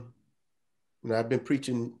found, you know, I've been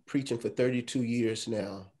preaching for 32 years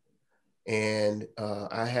now. And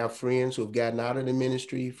I have friends who have gotten out of the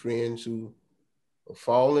ministry, friends who have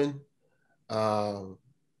fallen. But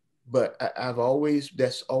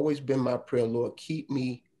that's always been my prayer, Lord, keep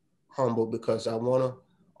me humble, because I want to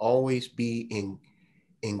always be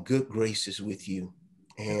in good graces with you.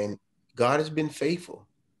 And God has been faithful.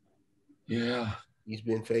 Yeah. He's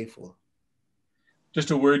been faithful.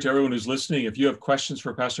 Just a word to everyone who's listening. If you have questions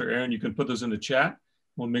for Pastor Aaron, you can put those in the chat.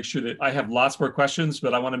 We'll make sure that I have lots more questions,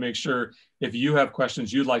 but I want to make sure if you have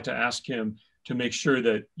questions you'd like to ask him, to make sure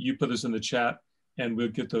that you put those in the chat and we'll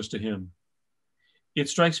get those to him. It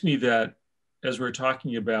strikes me that as we're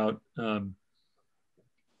talking about the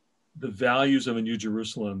values of a New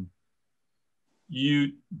Jerusalem,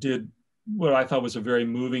 you did what I thought was a very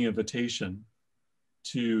moving invitation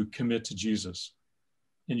to commit to Jesus.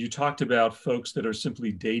 And you talked about folks that are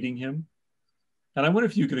simply dating him. And I wonder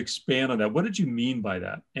if you could expand on that. What did you mean by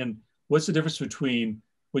that? And what's the difference between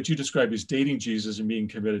what you describe as dating Jesus and being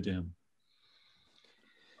committed to him?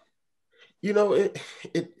 You know,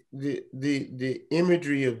 the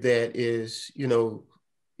imagery of that is,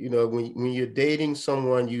 when you're dating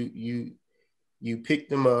someone, you pick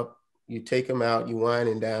them up, you take them out, you wine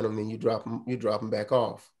and dine them, and you drop them back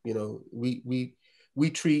off. You know, we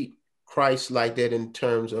treat Christ like that in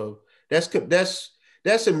terms of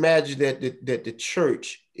that's imagine that the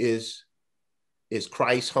church is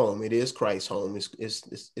Christ's home. It is Christ's home.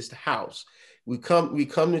 It's the house. We come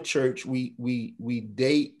to church. We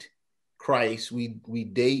date Christ. We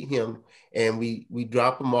date him, and we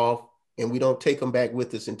drop him off, and we don't take him back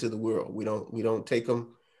with us into the world. We don't take him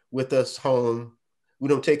with us home. We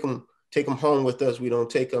don't take him home with us. We don't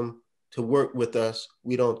take him to work with us.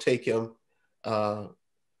 We don't take him.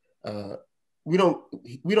 We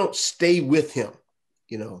don't stay with him,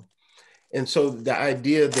 you know. And so the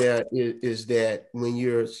idea there is that when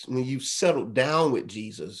you've settled down with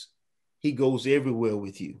Jesus, he goes everywhere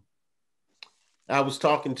with you. I was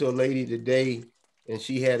talking to a lady today, and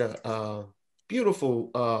she had a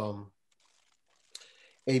beautiful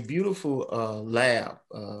lab.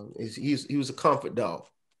 He was a comfort dog,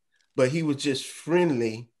 but he was just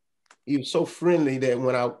friendly. He was so friendly that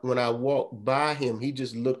when I walked by him, he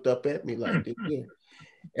just looked up at me like this. Yeah.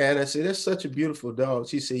 And I said, "That's such a beautiful dog."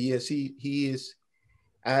 She said, "Yes, he is.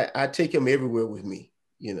 I take him everywhere with me,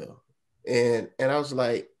 you know." And I was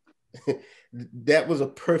like, that was a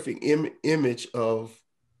perfect image of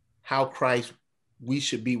how we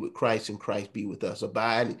should be with Christ and Christ be with us.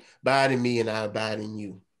 Abide in me and I abide in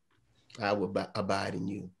you. I will abide in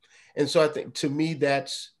you. And so I think, to me,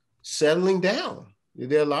 that's settling down.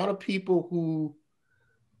 There are a lot of people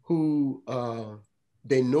who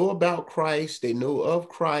they know about Christ, they know of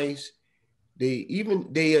Christ,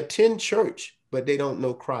 they attend church, but they don't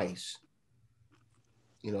know Christ.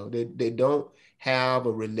 You know, they don't have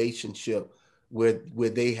a relationship where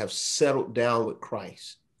they have settled down with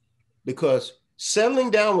Christ. Because settling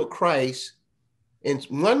down with Christ,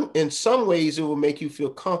 in some ways it will make you feel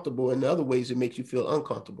comfortable, in other ways it makes you feel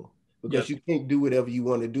uncomfortable, because you can't do whatever you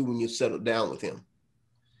want to do when you're settled down with him.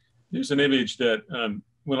 There's an image that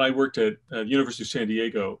when I worked at the University of San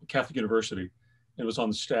Diego, Catholic University, and was on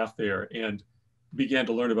the staff there, and began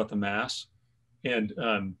to learn about the Mass. And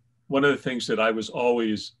one of the things that I was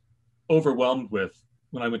always overwhelmed with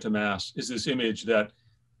when I went to Mass is this image that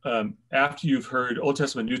after you've heard Old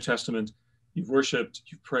Testament, New Testament, you've worshiped,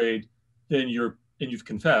 you've prayed, then you've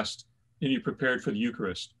confessed, and you're prepared for the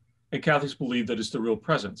Eucharist. And Catholics believe that it's the real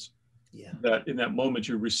presence. Yeah. That in that moment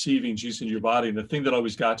you're receiving Jesus in your body. And the thing that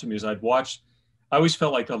always got to me is I always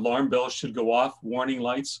felt like alarm bells should go off, warning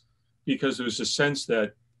lights, because there was a sense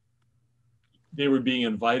that they were being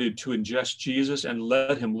invited to ingest Jesus and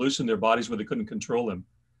let him loose in their bodies where they couldn't control him.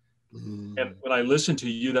 Mm. And when I listen to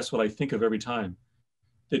you, that's what I think of every time,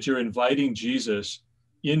 that you're inviting Jesus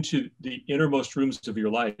into the innermost rooms of your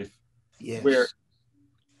life. Yes. Where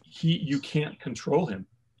you can't control him.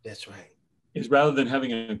 That's right. Is rather than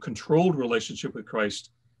having a controlled relationship with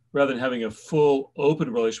Christ, rather than having a full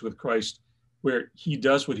open relationship with Christ, where he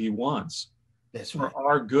does what he wants. That's for right.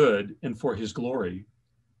 Our good and for his glory.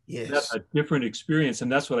 Yes. That's a different experience.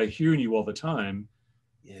 And that's what I hear in you all the time.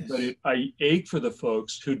 Yes. But I ache for the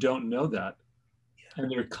folks who don't know that. Yeah.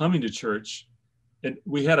 And they're coming to church. And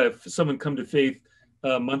we had someone come to faith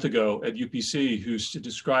a month ago at UPC who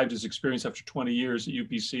described his experience after 20 years at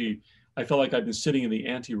UPC. I felt like I've been sitting in the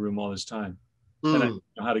ante room all this time, and I didn't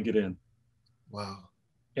know how to get in. Wow.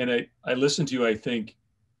 And I listen to you, I think,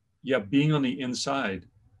 yeah, being on the inside,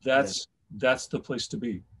 that's the place to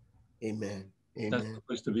be. Amen. Amen. That's the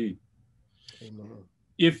place to be. Amen.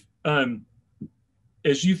 If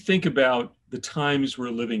as you think about the times we're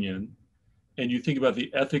living in, and you think about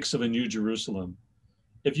the ethics of a New Jerusalem,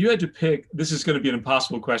 if you had to pick, this is going to be an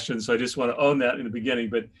impossible question, so I just want to own that in the beginning,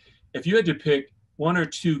 but if you had to pick one or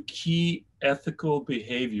two key ethical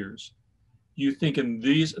behaviors you think in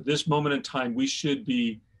this moment in time we should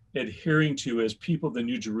be adhering to as people of the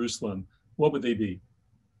New Jerusalem, what would they be?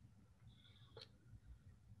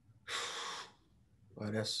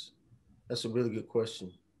 Well, that's a really good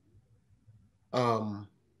question. You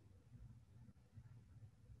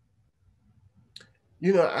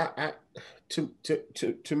know,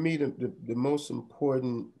 to me, the most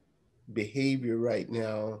important behavior right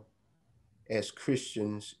now as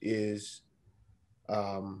Christians is,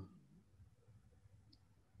 I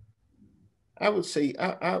would say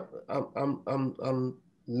I'm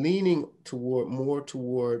leaning more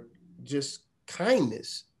toward just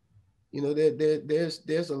kindness. You know,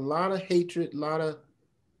 there's a lot of hatred, a lot of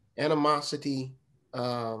animosity,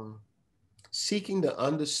 seeking to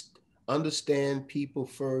understand people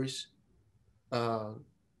first, and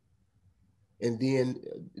then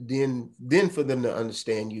for them to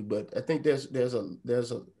understand you. But I think there's a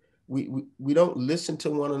we don't listen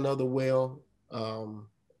to one another well.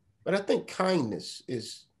 But I think kindness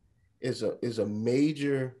is a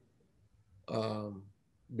major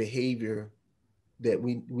behavior that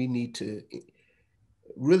we need to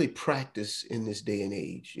really practice in this day and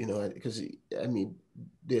age. You know, because I mean,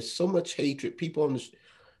 there's so much hatred. People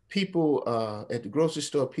at the grocery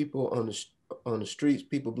store, people on the streets,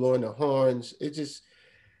 people blowing their horns. It just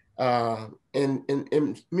and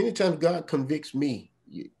many times God convicts me,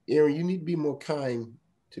 Aaron, you need to be more kind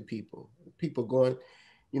to people. People going,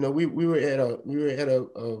 you know, we were at a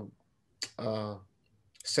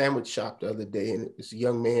sandwich shop the other day, and this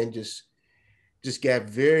young man just got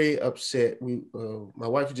very upset. My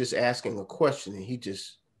wife was just asking a question, and he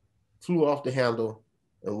just flew off the handle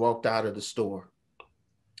and walked out of the store.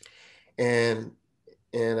 And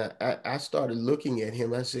I started looking at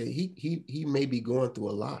him. I said, he may be going through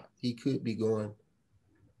a lot. He could be going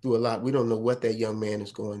through a lot. We don't know what that young man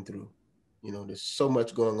is going through. You know, there's so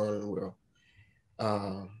much going on in the world.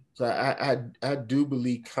 So I do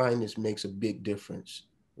believe kindness makes a big difference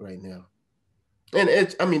right now. And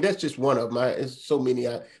that's just one of my, it's so many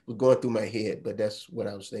I was going through my head, but that's what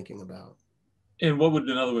I was thinking about. And what would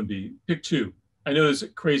another one be? Pick two. I know it's a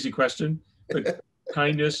crazy question, but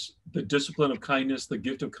kindness, the discipline of kindness, the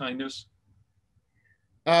gift of kindness.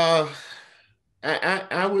 I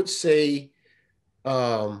would say,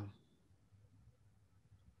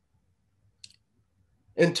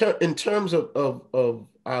 in terms of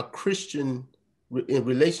our Christian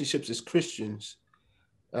relationships as Christians,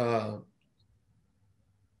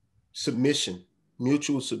 submission,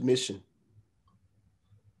 mutual submission.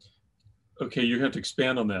 Okay, you have to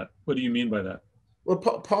expand on that. What do you mean by that? Well,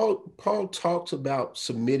 Paul talks about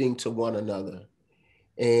submitting to one another,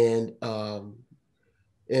 and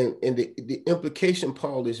the implication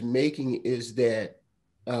Paul is making is that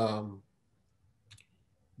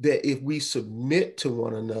that if we submit to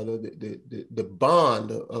one another, the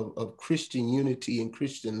bond of Christian unity and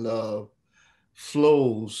Christian love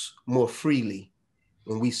flows more freely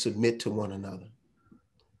when we submit to one another.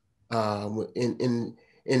 And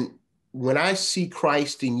when I see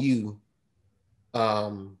Christ in you,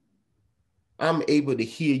 I'm able to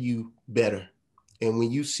hear you better. And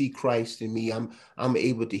when you see Christ in me, I'm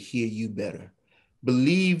able to hear you better.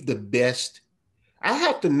 Believe the best. I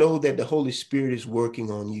have to know that the Holy Spirit is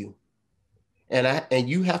working on you. And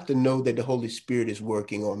you have to know that the Holy Spirit is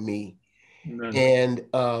working on me. Amen. And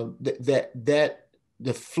that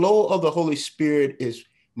the flow of the Holy Spirit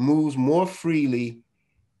moves more freely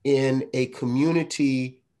in a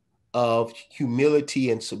community of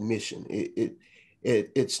humility and submission.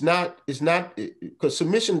 It's not because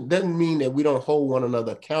submission doesn't mean that we don't hold one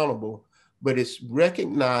another accountable, but it's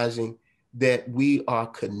recognizing that we are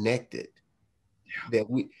connected, that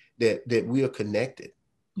we are connected.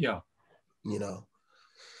 Yeah. You know.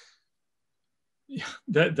 Yeah,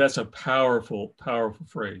 that's a powerful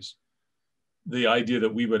phrase. The idea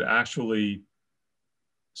that we would actually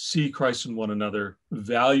see Christ in one another,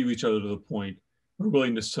 value each other to the point we're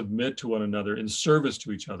willing to submit to one another in service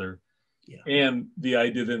to each other. Yeah. And the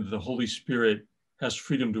idea that the Holy Spirit has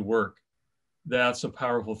freedom to work. That's a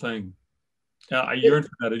powerful thing. I yearn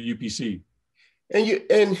for that at UPC.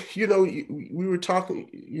 we were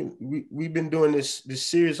talking, we've been doing this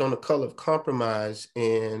series on the color of compromise,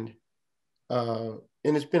 and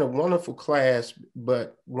it's been a wonderful class.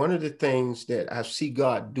 But one of the things that I see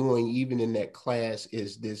God doing even in that class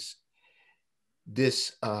is this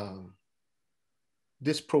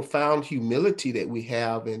profound humility that we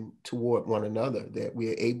have toward one another, that we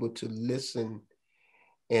are able to listen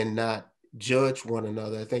and not judge one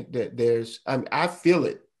another. I think that I feel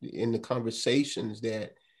it in the conversations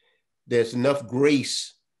that there's enough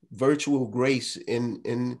grace, virtual grace in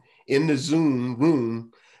the Zoom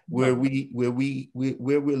room where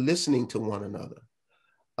we're listening to one another.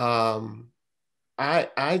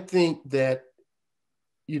 I think that,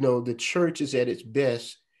 the church is at its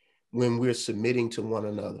best when we're submitting to one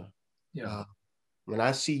another. Yeah. When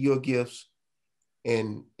I see your gifts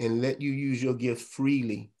and let you use your gift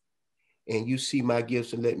freely, and you see my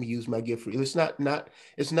gifts and let me use my gift freely. It's not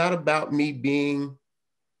about me being,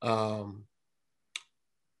 my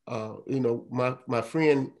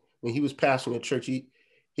friend, when he was pastoring a church, he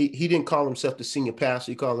didn't call himself the senior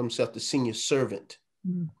pastor. He called himself the senior servant.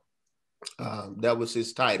 That was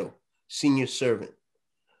his title, senior servant.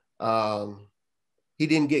 He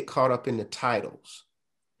didn't get caught up in the titles.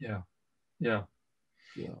 Yeah. In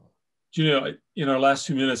our last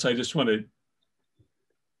 2 minutes, I just want to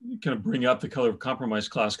kind of bring up the color of compromise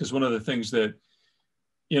class, because one of the things that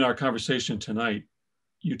in our conversation tonight,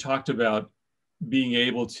 you talked about being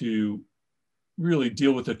able to really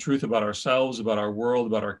deal with the truth about ourselves, about our world,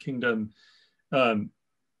 about our kingdom, and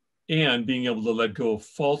being able to let go of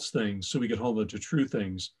false things so we can hold on to true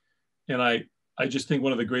things. And I just think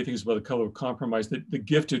one of the great things about the color of compromise, that the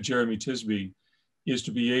gift of Jeremy Tisby is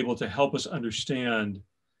to be able to help us understand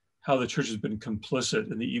how the church has been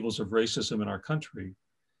complicit in the evils of racism in our country,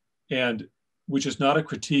 and which is not a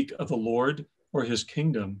critique of the Lord or his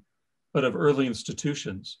kingdom, but of early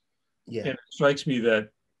institutions. Yeah. And it strikes me that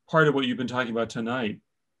part of what you've been talking about tonight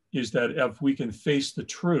is that if we can face the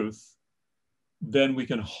truth, then we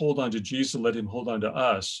can hold on to Jesus and let him hold on to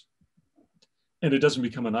us, and it doesn't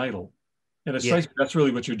become an idol. And it strikes me that's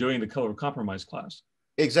really what you're doing in the color of compromise class.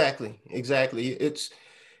 Exactly. It's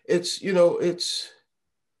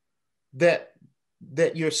that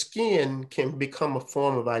your skin can become a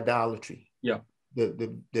form of idolatry. Yeah.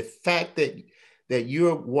 The fact that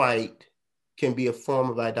you're white can be a form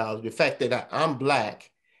of idolatry. The fact that I'm Black,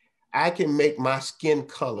 I can make my skin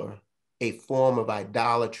color a form of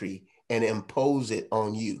idolatry and impose it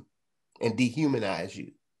on you and dehumanize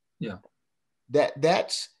you. Yeah.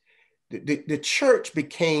 That's the church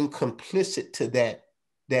became complicit to that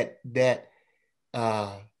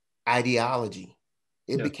ideology.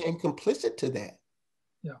 It became complicit to that.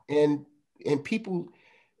 Yeah. And people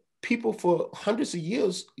for hundreds of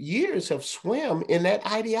years have swam in that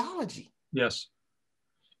ideology. Yes.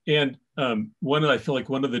 And I feel like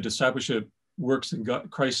one of the discipleship works in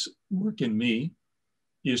God, Christ's work in me,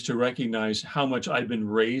 is to recognize how much I've been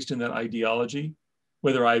raised in that ideology,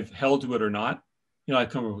 whether I've held to it or not. I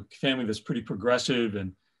come from a family that's pretty progressive,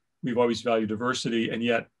 and we've always valued diversity. And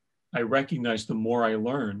yet I recognize the more I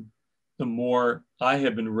learn, the more I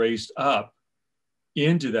have been raised up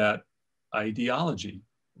into that ideology.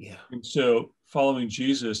 Yeah. And so following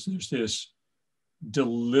Jesus, there's this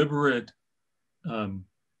deliberate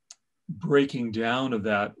breaking down of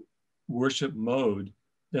that worship mode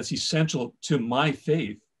that's essential to my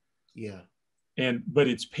faith. Yeah. But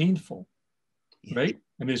it's painful, right?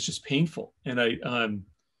 I mean, it's just painful. And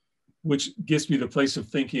which gets me to the place of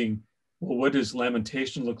thinking, well, what does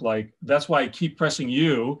lamentation look like? That's why I keep pressing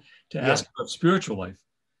you to ask about spiritual life.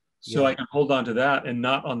 So I can hold on to that and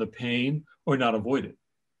not on the pain or not avoid it.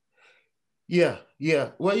 Yeah.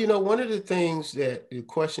 Well, one of the things the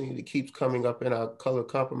question that keeps coming up in our color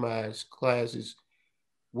compromise class is,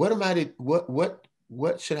 what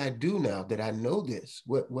should I do now that I know this?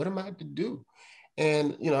 What am I to do?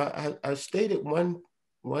 And, I stated one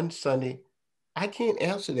Sunday, I can't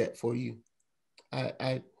answer that for you.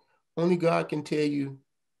 I only God can tell you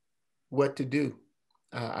what to do.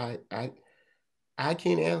 I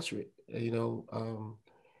can't answer it.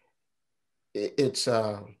 It's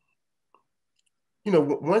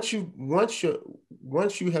once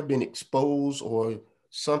you have been exposed, or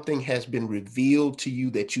something has been revealed to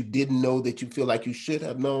you that you didn't know, that you feel like you should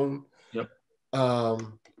have known. Yep.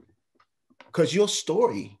 Because your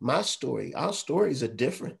story, my story, our stories are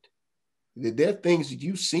different. There are things that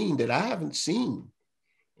you've seen that I haven't seen,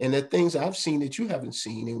 and there are things I've seen that you haven't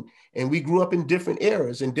seen. And we grew up in different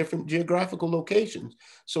eras and different geographical locations.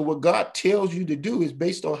 So what God tells you to do is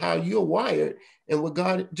based on how you're wired, and what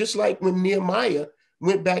God, just like when Nehemiah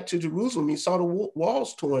went back to Jerusalem, he saw the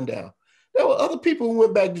walls torn down. There were other people who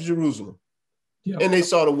went back to Jerusalem, and they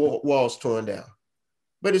saw the walls torn down.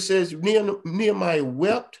 But it says Nehemiah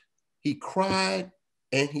wept, he cried,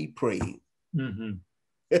 and he prayed. Mm-hmm.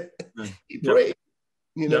 He prayed,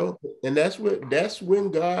 you know, and that's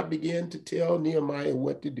when God began to tell Nehemiah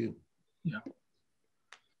what to do. Yeah.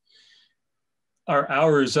 Our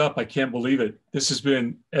hour is up. I can't believe it. This has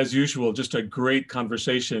been, as usual, just a great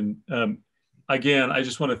conversation. Again, I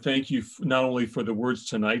just want to thank you not only for the words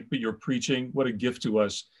tonight, but your preaching. What a gift to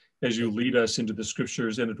us as you lead us into the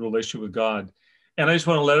scriptures and into relationship with God. And I just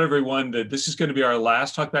want to let everyone that this is going to be our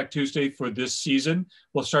last Talkback Tuesday for this season.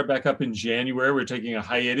 We'll start back up in January. We're taking a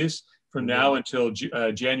hiatus from now until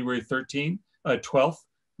January 12th,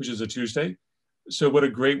 which is a Tuesday. So what a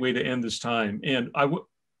great way to end this time. And I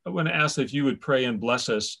want to ask if you would pray and bless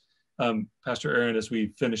us, Pastor Aaron, as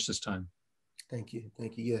we finish this time. Thank you.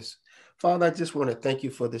 Thank you. Yes. Father, I just want to thank you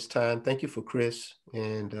for this time. Thank you for Chris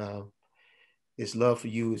and his love for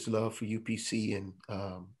you, his love for UPC, and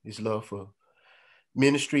his love for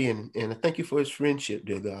ministry. And I thank you for his friendship,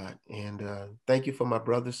 dear God. And thank you for my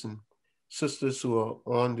brothers and sisters who are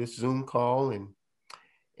on this Zoom call.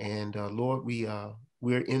 And Lord,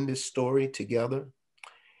 we're in this story together.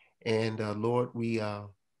 And Lord, we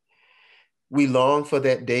long for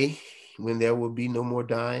that day when there will be no more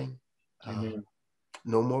dying,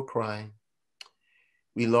 no more crying.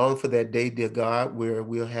 We long for that day, dear God, where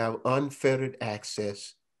we'll have unfettered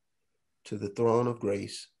access to the throne of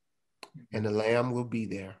grace, and the Lamb will be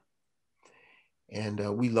there.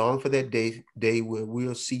 And we long for that day where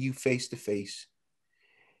we'll see you face to face.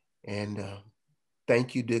 And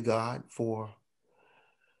thank you, dear God, for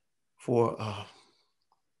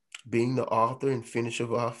being the author and finisher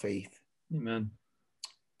of our faith. Amen.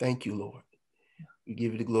 Thank you, Lord. We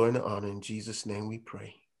give you the glory and the honor. In Jesus' name we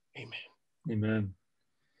pray. Amen. Amen.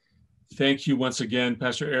 Thank you once again,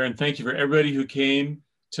 Pastor Aaron. Thank you for everybody who came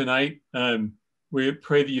tonight. We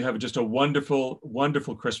pray that you have just a wonderful,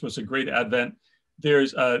 wonderful Christmas, a great Advent.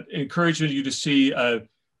 There's encouraging you to see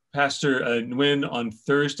Pastor Nguyen on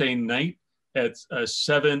Thursday night at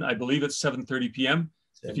 7, I believe it's 7:30 p.m.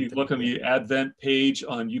 If you look on the Advent page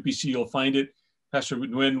on UPC, you'll find it. Pastor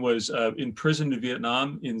Nguyen was in prison in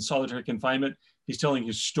Vietnam in solitary confinement. He's telling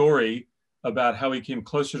his story about how he came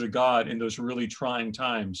closer to God in those really trying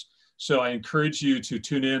times. So I encourage you to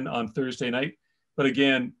tune in on Thursday night. But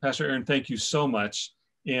again, Pastor Aaron, thank you so much,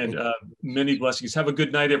 and many blessings. Have a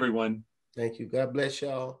good night, everyone. Thank you. God bless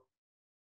y'all.